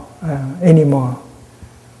anymore.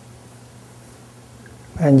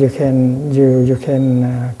 And you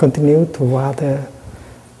can continue to water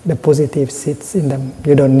the positive seeds in them.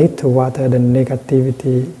 You don't need to water the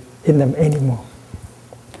negativity in them anymore.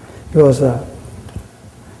 Because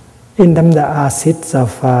in them there are seeds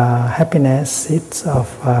of happiness, seeds of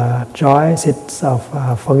joy, seeds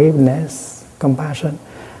of forgiveness, compassion.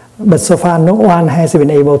 But so far no one has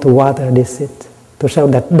been able to water these seeds to show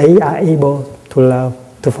that they are able to love,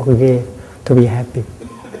 to forgive, to be happy.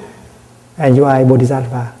 And you are a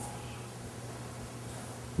bodhisattva.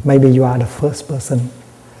 Maybe you are the first person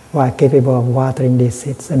who are capable of watering these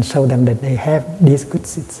seeds and show them that they have these good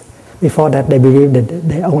seeds. Before that, they believe that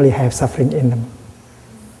they only have suffering in them.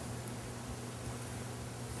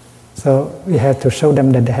 So we have to show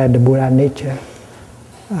them that they have the Buddha nature,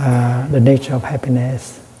 the nature of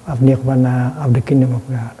happiness, of nirvana, of the kingdom of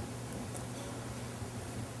God.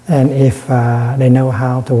 And if they know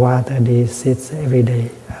how to water these seeds every day,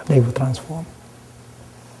 they will transform.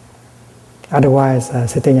 Otherwise,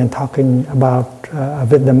 sitting and talking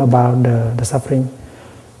with them about the suffering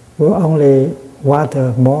will only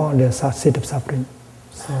water more the seed of suffering.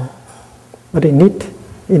 So, but we need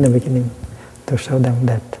in the beginning to show them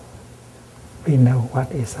that we know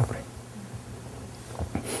what is suffering.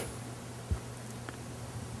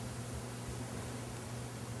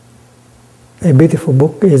 A beautiful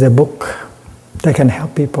book is a book that can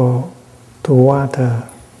help people to water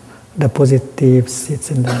the positive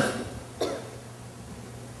seeds in them.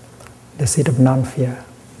 The seed of non-fear,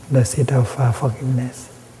 the seed of forgiveness,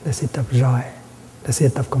 the seed of joy, the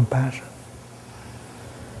seed of compassion.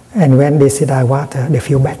 And when these seeds are watered, they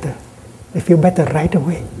feel better. They feel better right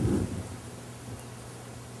away.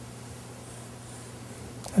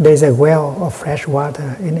 There is a well of fresh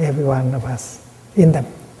water in every one of us, in them.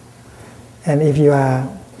 And if you are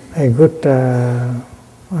a good a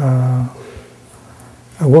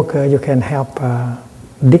worker, you can help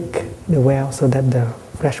dig the well so that the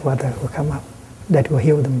fresh water will come up. That will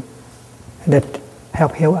heal them. That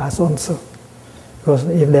help heal us also. Because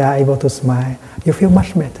if they are able to smile, you feel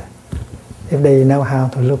much better. If they know how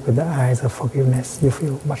to look with the eyes of forgiveness, you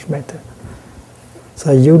feel much better.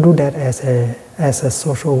 So you do that as a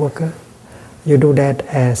social worker, you do that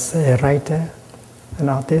as a writer, an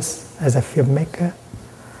artist, as a filmmaker,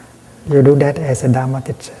 you do that as a Dharma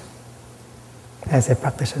teacher, as a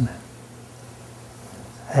practitioner.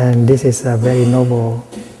 And this is a very noble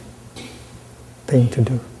thing to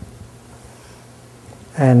do.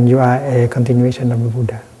 And you are a continuation of the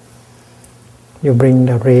Buddha. You bring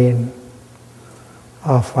the rain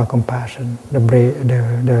of compassion, the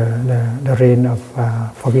rain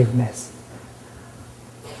of forgiveness.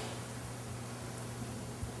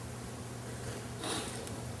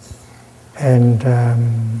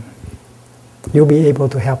 And you'll be able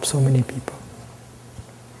to help so many people.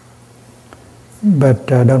 But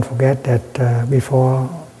don't forget that before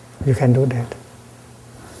you can do that,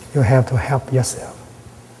 you have to help yourself.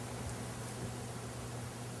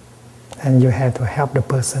 And you have to help the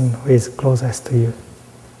person who is closest to you,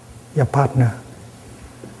 your partner,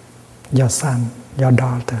 your son, your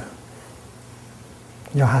daughter,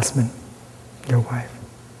 your husband, your wife.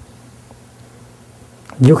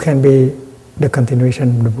 You can be the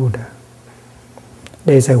continuation of the Buddha.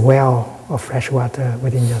 There is a well of fresh water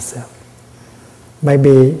within yourself.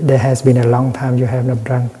 Maybe there has been a long time you have not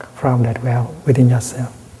drunk from that well within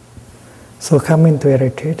yourself. So coming to a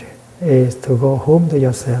retreat is to go home to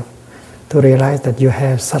yourself, to realize that you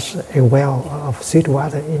have such a well of sweet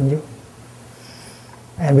water in you,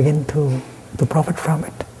 and begin to profit from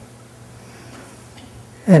it.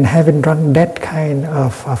 And having drunk that kind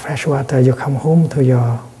of fresh water, you come home to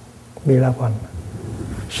your beloved one.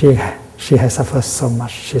 She has suffered so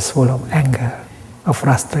much. She's full of anger, of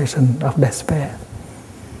frustration, of despair.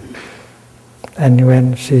 And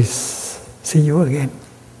when she sees you again,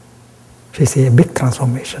 she sees a big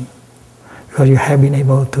transformation, because you have been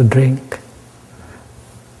able to drink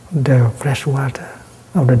the fresh water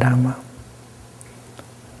of the Dharma.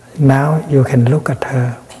 Now you can look at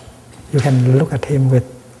her, you can look at him with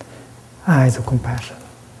eyes of compassion.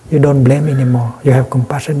 You don't blame anymore, you have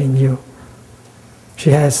compassion in you.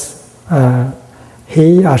 He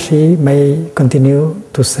or she may continue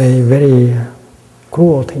to say very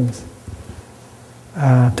cruel things,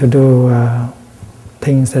 to do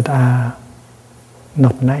things that are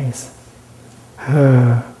not nice.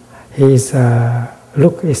 His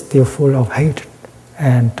look is still full of hatred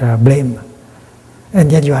and blame,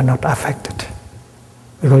 and yet you are not affected,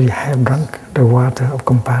 because you have drunk the water of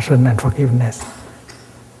compassion and forgiveness,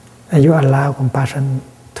 and you allow compassion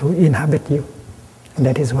to inhabit you. And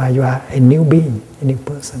that is why you are a new being, a new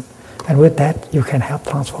person. And with that, you can help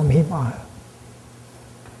transform him or her.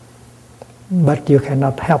 But you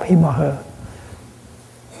cannot help him or her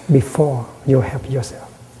before you help yourself.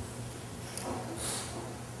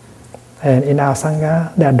 And in our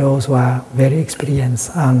Sangha, there are those who are very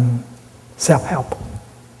experienced on self-help.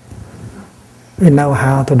 We know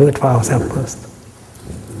how to do it for ourselves first.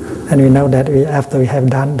 And we know that after we have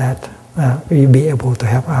done that, we'll be able to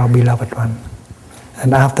help our beloved one.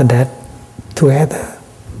 And after that, together,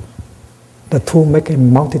 the two make a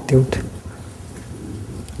multitude.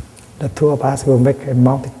 The two of us will make a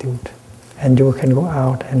multitude. And you can go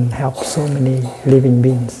out and help so many living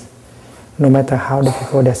beings. No matter how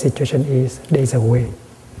difficult their situation is, there is a way.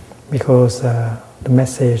 Because the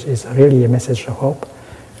message is really a message of hope.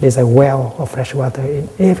 There's a well of fresh water in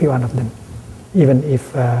every one of them, even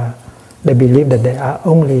if they believe that they are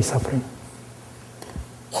only suffering.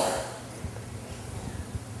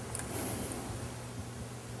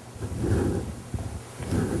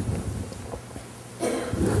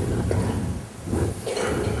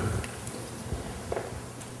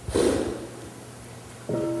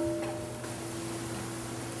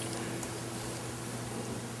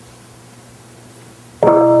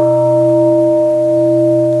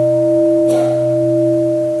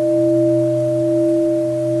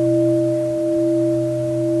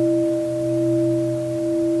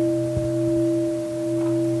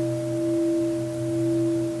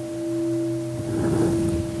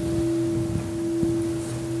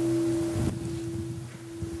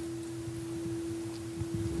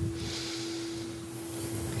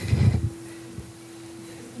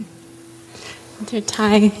 Dear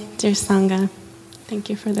Thai, dear Sangha, thank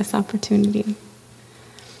you for this opportunity.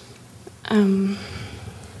 I've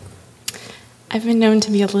been known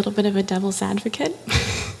to be a little bit of a devil's advocate.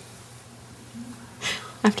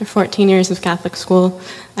 After 14 years of Catholic school,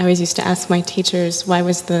 I always used to ask my teachers, why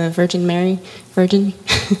was the Virgin Mary virgin?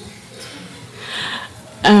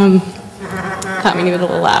 Thought we needed a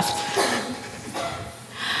little laugh.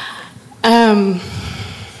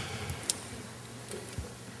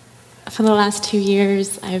 for the last 2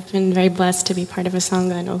 years, I've been very blessed to be part of a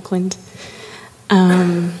Sangha in Oakland,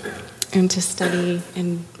 and to study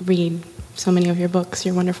and read so many of your books,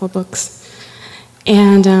 your wonderful books.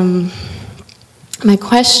 And my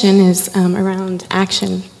question is around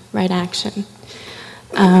action, right action.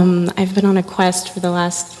 I've been on a quest for the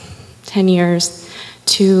last 10 years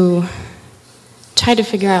to try to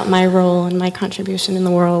figure out my role and my contribution in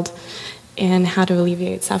the world and how to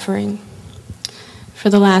alleviate suffering. For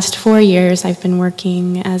the last 4 years, I've been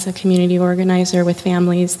working as a community organizer with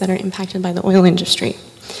families that are impacted by the oil industry,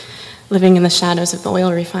 living in the shadows of the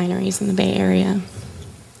oil refineries in the Bay Area.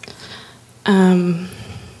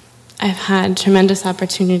 I've had tremendous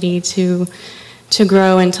opportunity to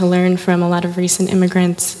grow and to learn from a lot of recent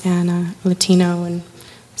immigrants and Latino and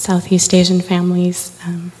Southeast Asian families,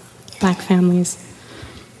 Black families.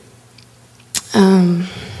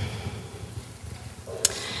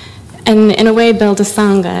 And in a way build a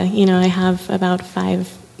Sangha. You know, I have about 5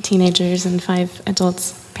 teenagers and 5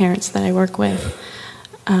 adults, parents that I work with.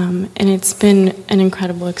 And it's been an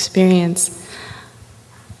incredible experience.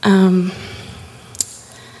 But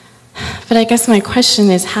I guess my question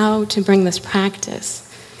is how to bring this practice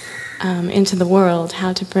into the world,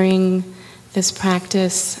 how to bring this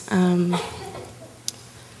practice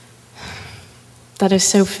that is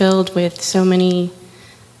so filled with so many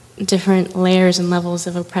different layers and levels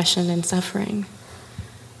of oppression and suffering.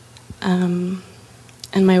 In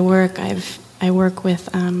my work, I work with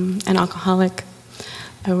an alcoholic.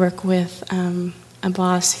 I work with a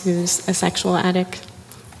boss who's a sexual addict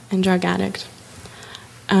and drug addict.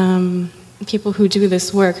 People who do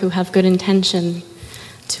this work, who have good intention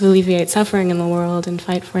to alleviate suffering in the world and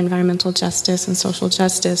fight for environmental justice and social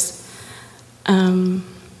justice.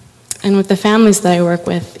 And with the families that I work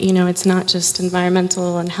with, you know, it's not just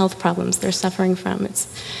environmental and health problems they're suffering from. It's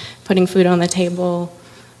putting food on the table,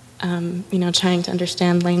 you know, trying to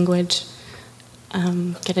understand language,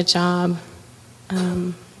 get a job,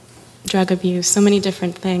 drug abuse, so many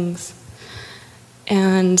different things.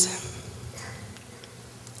 And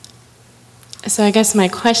so I guess my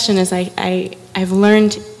question is, I've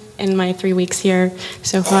learned in my 3 weeks here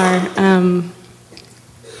so far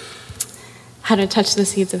how to touch the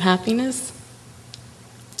seeds of happiness.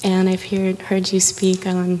 And I've heard you speak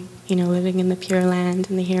on, you know, living in the Pure Land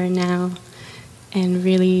in the here and now. And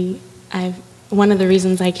really, one of the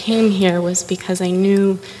reasons I came here was because I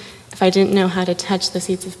knew if I didn't know how to touch the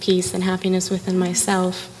seeds of peace and happiness within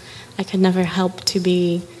myself, I could never help to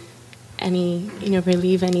be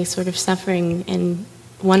relieve any sort of suffering in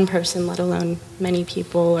one person, let alone many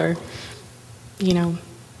people or, you know,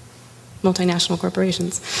 multinational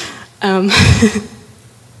corporations.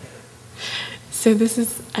 So this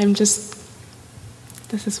is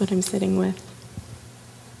what I'm sitting with.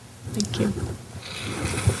 Thank you.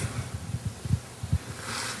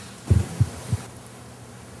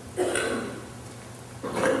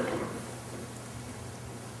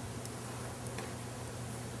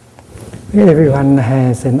 Everyone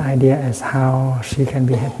has an idea as how she can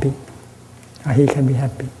be happy, or he can be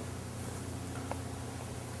happy.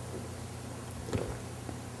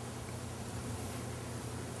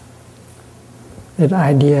 That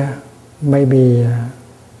idea may be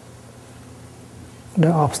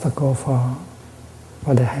the obstacle for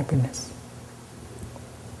their happiness.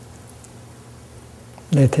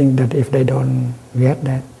 They think that if they don't get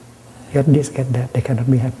that, get this, get that, they cannot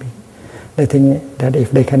be happy. They think that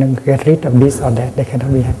if they can get rid of this or that, they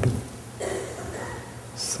cannot be happy.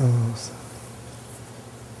 So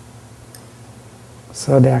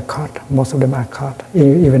they are caught. Most of them are caught.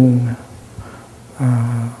 Even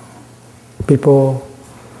people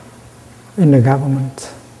in the government,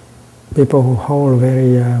 people who hold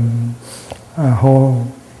very hold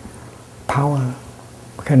power,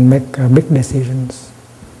 can make big decisions.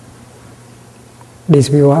 These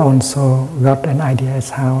people also got an idea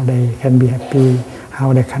as how they can be happy,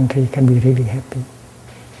 how their country can be really happy.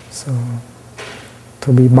 So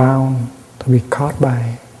to be bound, to be caught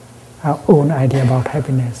by our own idea about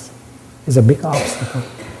happiness is a big obstacle.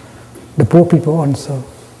 The poor people also,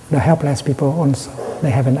 the helpless people also,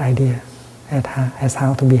 they have an idea as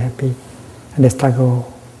how to be happy, and they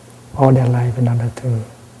struggle all their life in order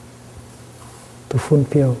to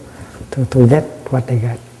fulfill, to get what they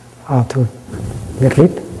get, or to get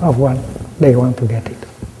rid of what they want to get it.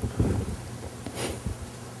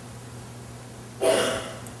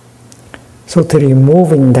 So to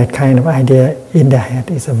removing that kind of idea in the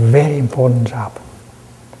head is a very important job.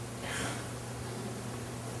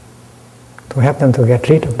 To help them to get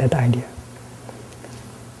rid of that idea.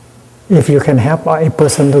 If you can help a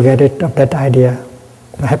person to get rid of that idea,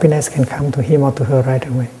 happiness can come to him or to her right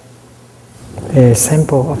away. a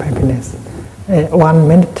sample of happiness. 1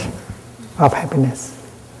 minute of happiness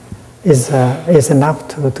is enough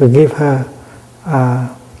to give her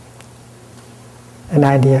an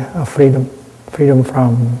idea of freedom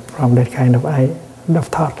from that kind of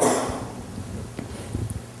thought.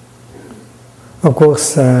 Of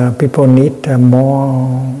course, people need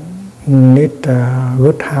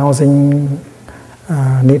good housing,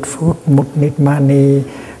 need food, need money,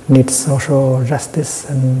 need social justice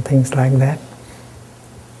and things like that.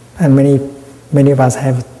 And many of us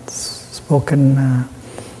have spoken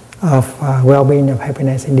of well-being, of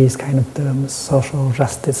happiness in these kind of terms, social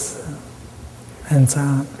justice and so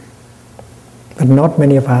on. But not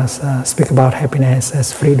many of us speak about happiness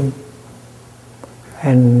as freedom,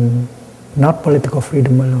 and not political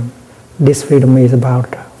freedom alone. This freedom is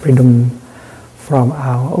about freedom from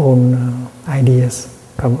our own ideas,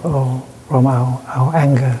 from our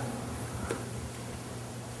anger,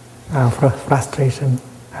 our frustration,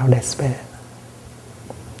 our despair.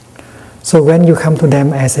 So when you come to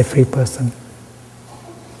them as a free person,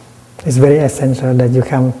 it's very essential that you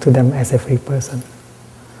come to them as a free person.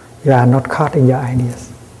 You are not caught in your ideas.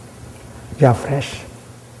 You are fresh.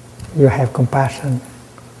 You have compassion.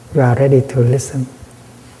 You are ready to listen.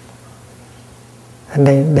 And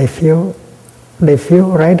they feel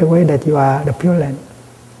right away that you are the Pure Land.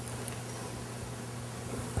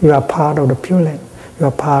 You are part of the Pure Land. You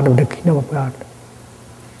are part of the Kingdom of God.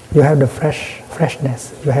 You have the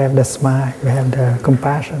freshness. You have the smile. You have the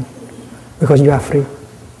compassion, because you are free.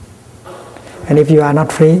 And if you are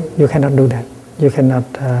not free, you cannot do that. You cannot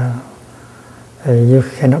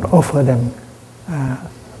offer them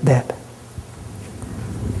that.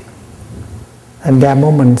 And there are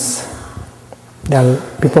moments.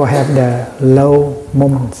 People have the low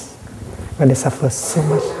moments when they suffer so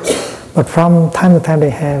much. But from time to time they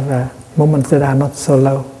have moments that are not so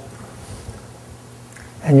low.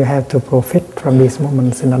 And you have to profit from these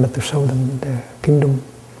moments in order to show them the kingdom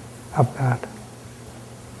of God,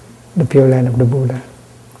 the Pure Land of the Buddha,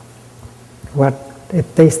 what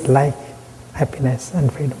it tastes like, happiness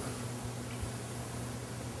and freedom.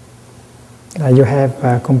 You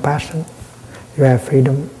have compassion, you have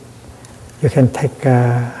freedom. You can take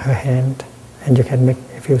her hand and you can make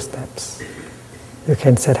a few steps. You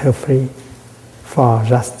can set her free for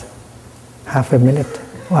just half a minute,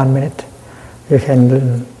 1 minute. You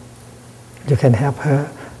can help her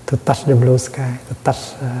to touch the blue sky, to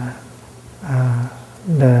touch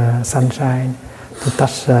the sunshine, to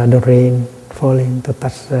touch the rain falling, to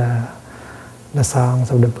touch the songs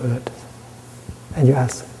of the birds. And you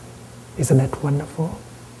ask, isn't that wonderful?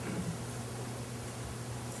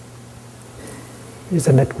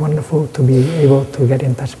 Isn't it wonderful to be able to get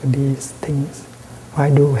in touch with these things? Why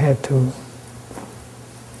do we have to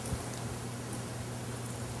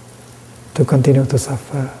continue to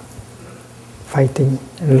suffer, fighting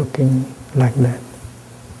and looking like that?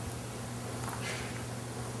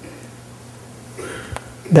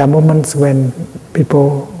 There are moments when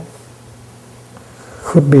people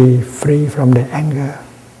could be free from their anger,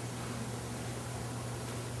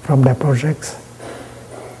 from their projects.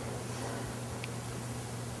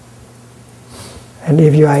 And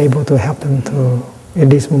if you are able to help them to, in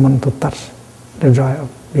this moment, to touch the joy of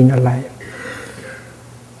being alive,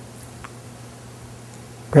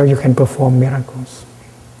 well, you can perform miracles.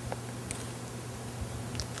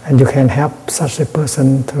 And you can help such a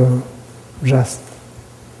person to just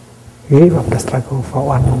give up the struggle for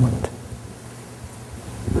 1 moment.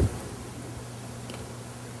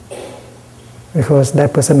 Because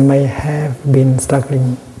that person may have been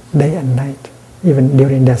struggling day and night, even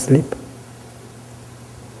during their sleep.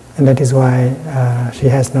 And that is why she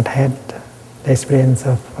has not had the experience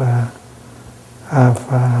of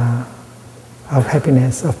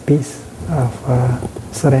happiness, of peace, of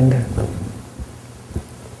surrender.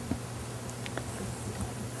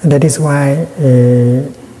 And that is why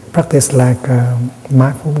practice like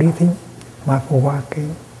mindful breathing, mindful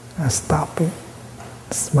walking, stopping,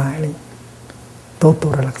 smiling,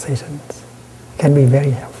 total relaxations can be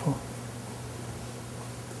very helpful.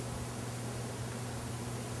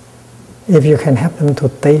 If you can help them to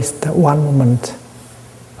taste 1 moment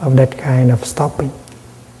of that kind of stopping,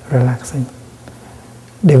 relaxing,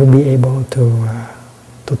 they will be able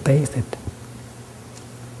to taste it.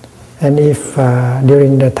 And if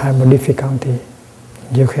during the time of difficulty,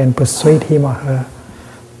 you can persuade him or her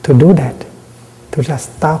to do that, to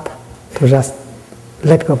just stop, to just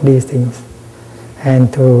let go of these things,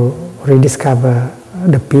 and to rediscover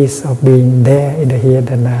the peace of being there in the here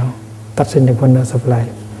and now, touching the wonders of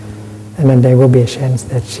life. And then there will be a chance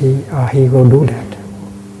that she or he will do that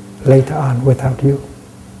later on without you.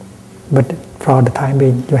 But for the time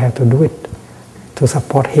being, you have to do it to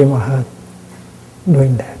support him or her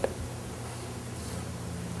doing that.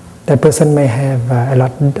 That person may have a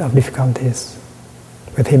lot of difficulties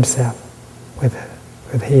with himself, with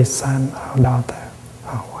his son or daughter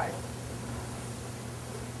or wife.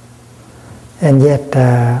 And yet,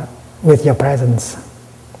 with your presence,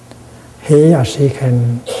 he or she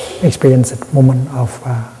can experience a moment of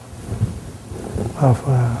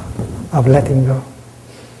letting go,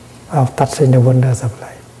 of touching the wonders of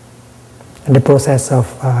life. And the process of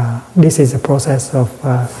this is a process of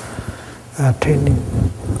training,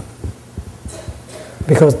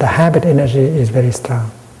 because the habit energy is very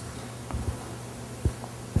strong.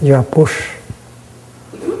 You are pushed,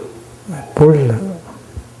 pulled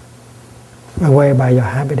away by your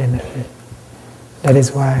habit energy. That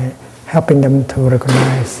is why helping them to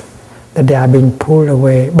recognize that they are being pulled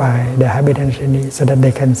away by the habit energy, so that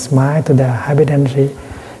they can smile to their habit energy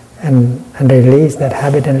and release that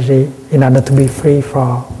habit energy in order to be free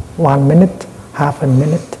for 1 minute, half a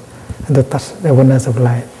minute, and to touch the oneness of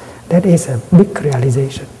life. That is a big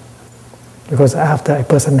realization, because after a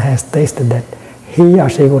person has tasted that, he or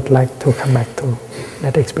she would like to come back to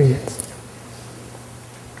that experience.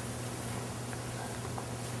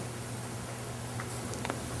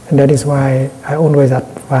 And that is why I always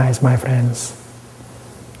advise my friends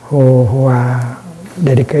who are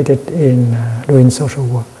dedicated in doing social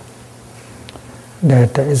work,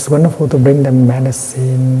 that it's wonderful to bring them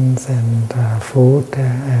medicines and food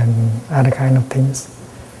and other kind of things.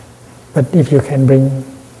 But if you can bring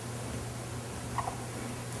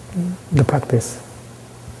the practice,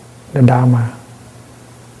 the Dharma,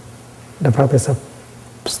 the practice of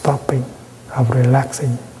stopping, of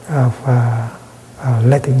relaxing, of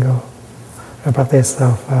letting go, the practice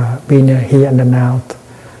of being here and now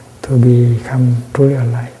to become truly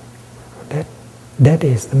alive, that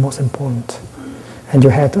is the most important. And you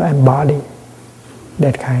have to embody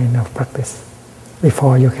that kind of practice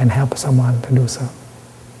before you can help someone to do so.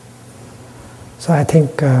 So I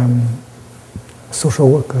think social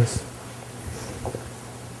workers,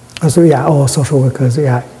 also we are all social workers, we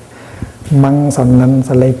are monks and nuns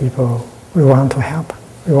and lay people, we want to help,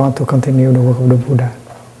 we want to continue the work of the Buddha.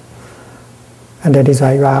 And that is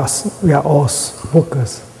why we are all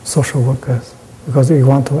workers, social workers, because we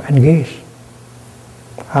want to engage.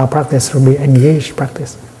 Our practice should be engaged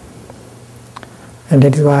practice. And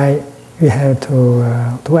that is why we have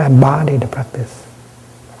to embody the practice.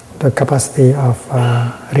 The capacity of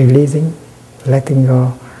releasing, letting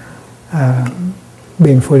go,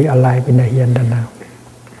 being fully alive in the here and the now.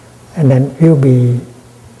 And then we'll be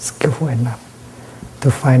skillful enough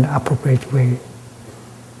to find the appropriate way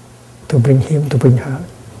to bring him, to bring her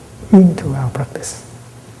into our practice.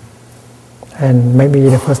 And maybe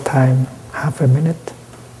the first time, half a minute,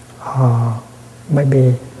 or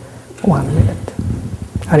maybe 1 minute.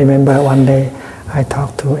 I remember one day I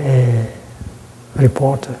talked to a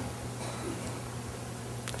reporter.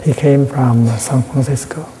 He came from San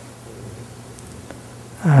Francisco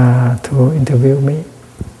to interview me.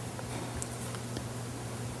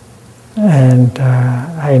 And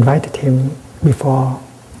I invited him before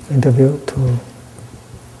the interview to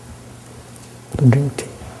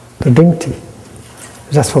drink tea.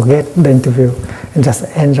 Just forget the interview and just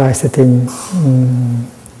enjoy sitting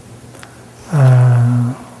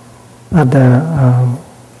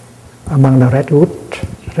among the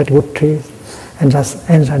redwood trees and just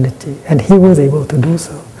enjoy the tea. And he was able to do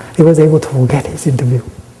so. He was able to forget his interview.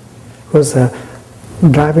 Because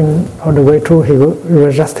driving all the way through, he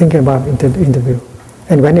was just thinking about the interview.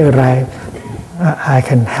 And when he arrived, I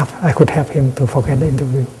could help him to forget the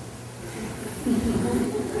interview.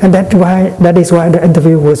 And that is why the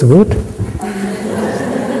interview was good.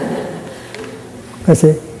 You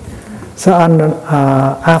see? So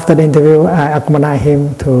after the interview, I accompanied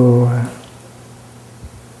him to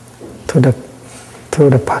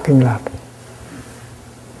the parking lot,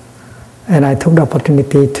 and I took the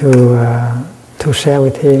opportunity to share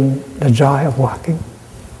with him the joy of walking.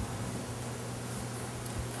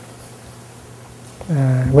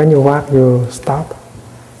 When you walk, you stop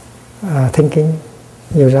thinking.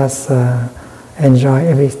 You just enjoy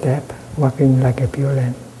every step, walking like a pure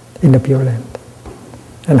land, in the pure land.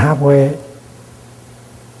 And halfway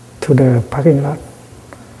to the parking lot,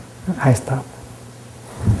 I stopped.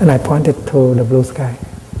 And I pointed to the blue sky.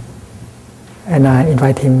 And I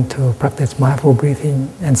invite him to practice mindful breathing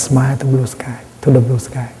and smile to the blue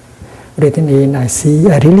sky. Breathing in, I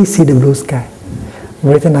really see the blue sky.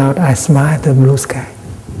 Breathing out, I smile to the blue sky.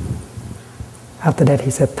 After that,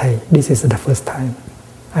 he said, "Hey, this is the first time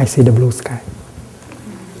I see the blue sky."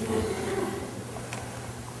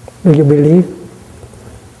 Do you believe?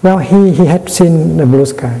 Well, he had seen the blue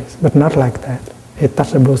skies, but not like that. He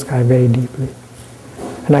touched the blue sky very deeply.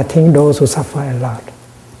 And I think those who suffer a lot,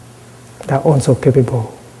 they are also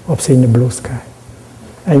capable of seeing the blue sky.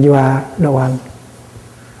 And you are the one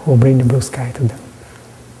who bring the blue sky to them.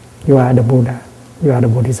 You are the Buddha. You are the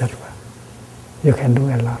Bodhisattva. You can do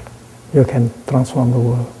a lot. You can transform the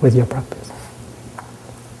world with your practice.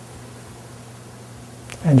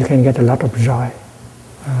 And you can get a lot of joy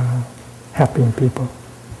helping people.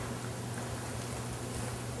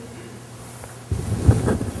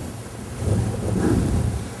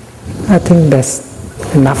 I think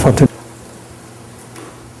that's enough for today.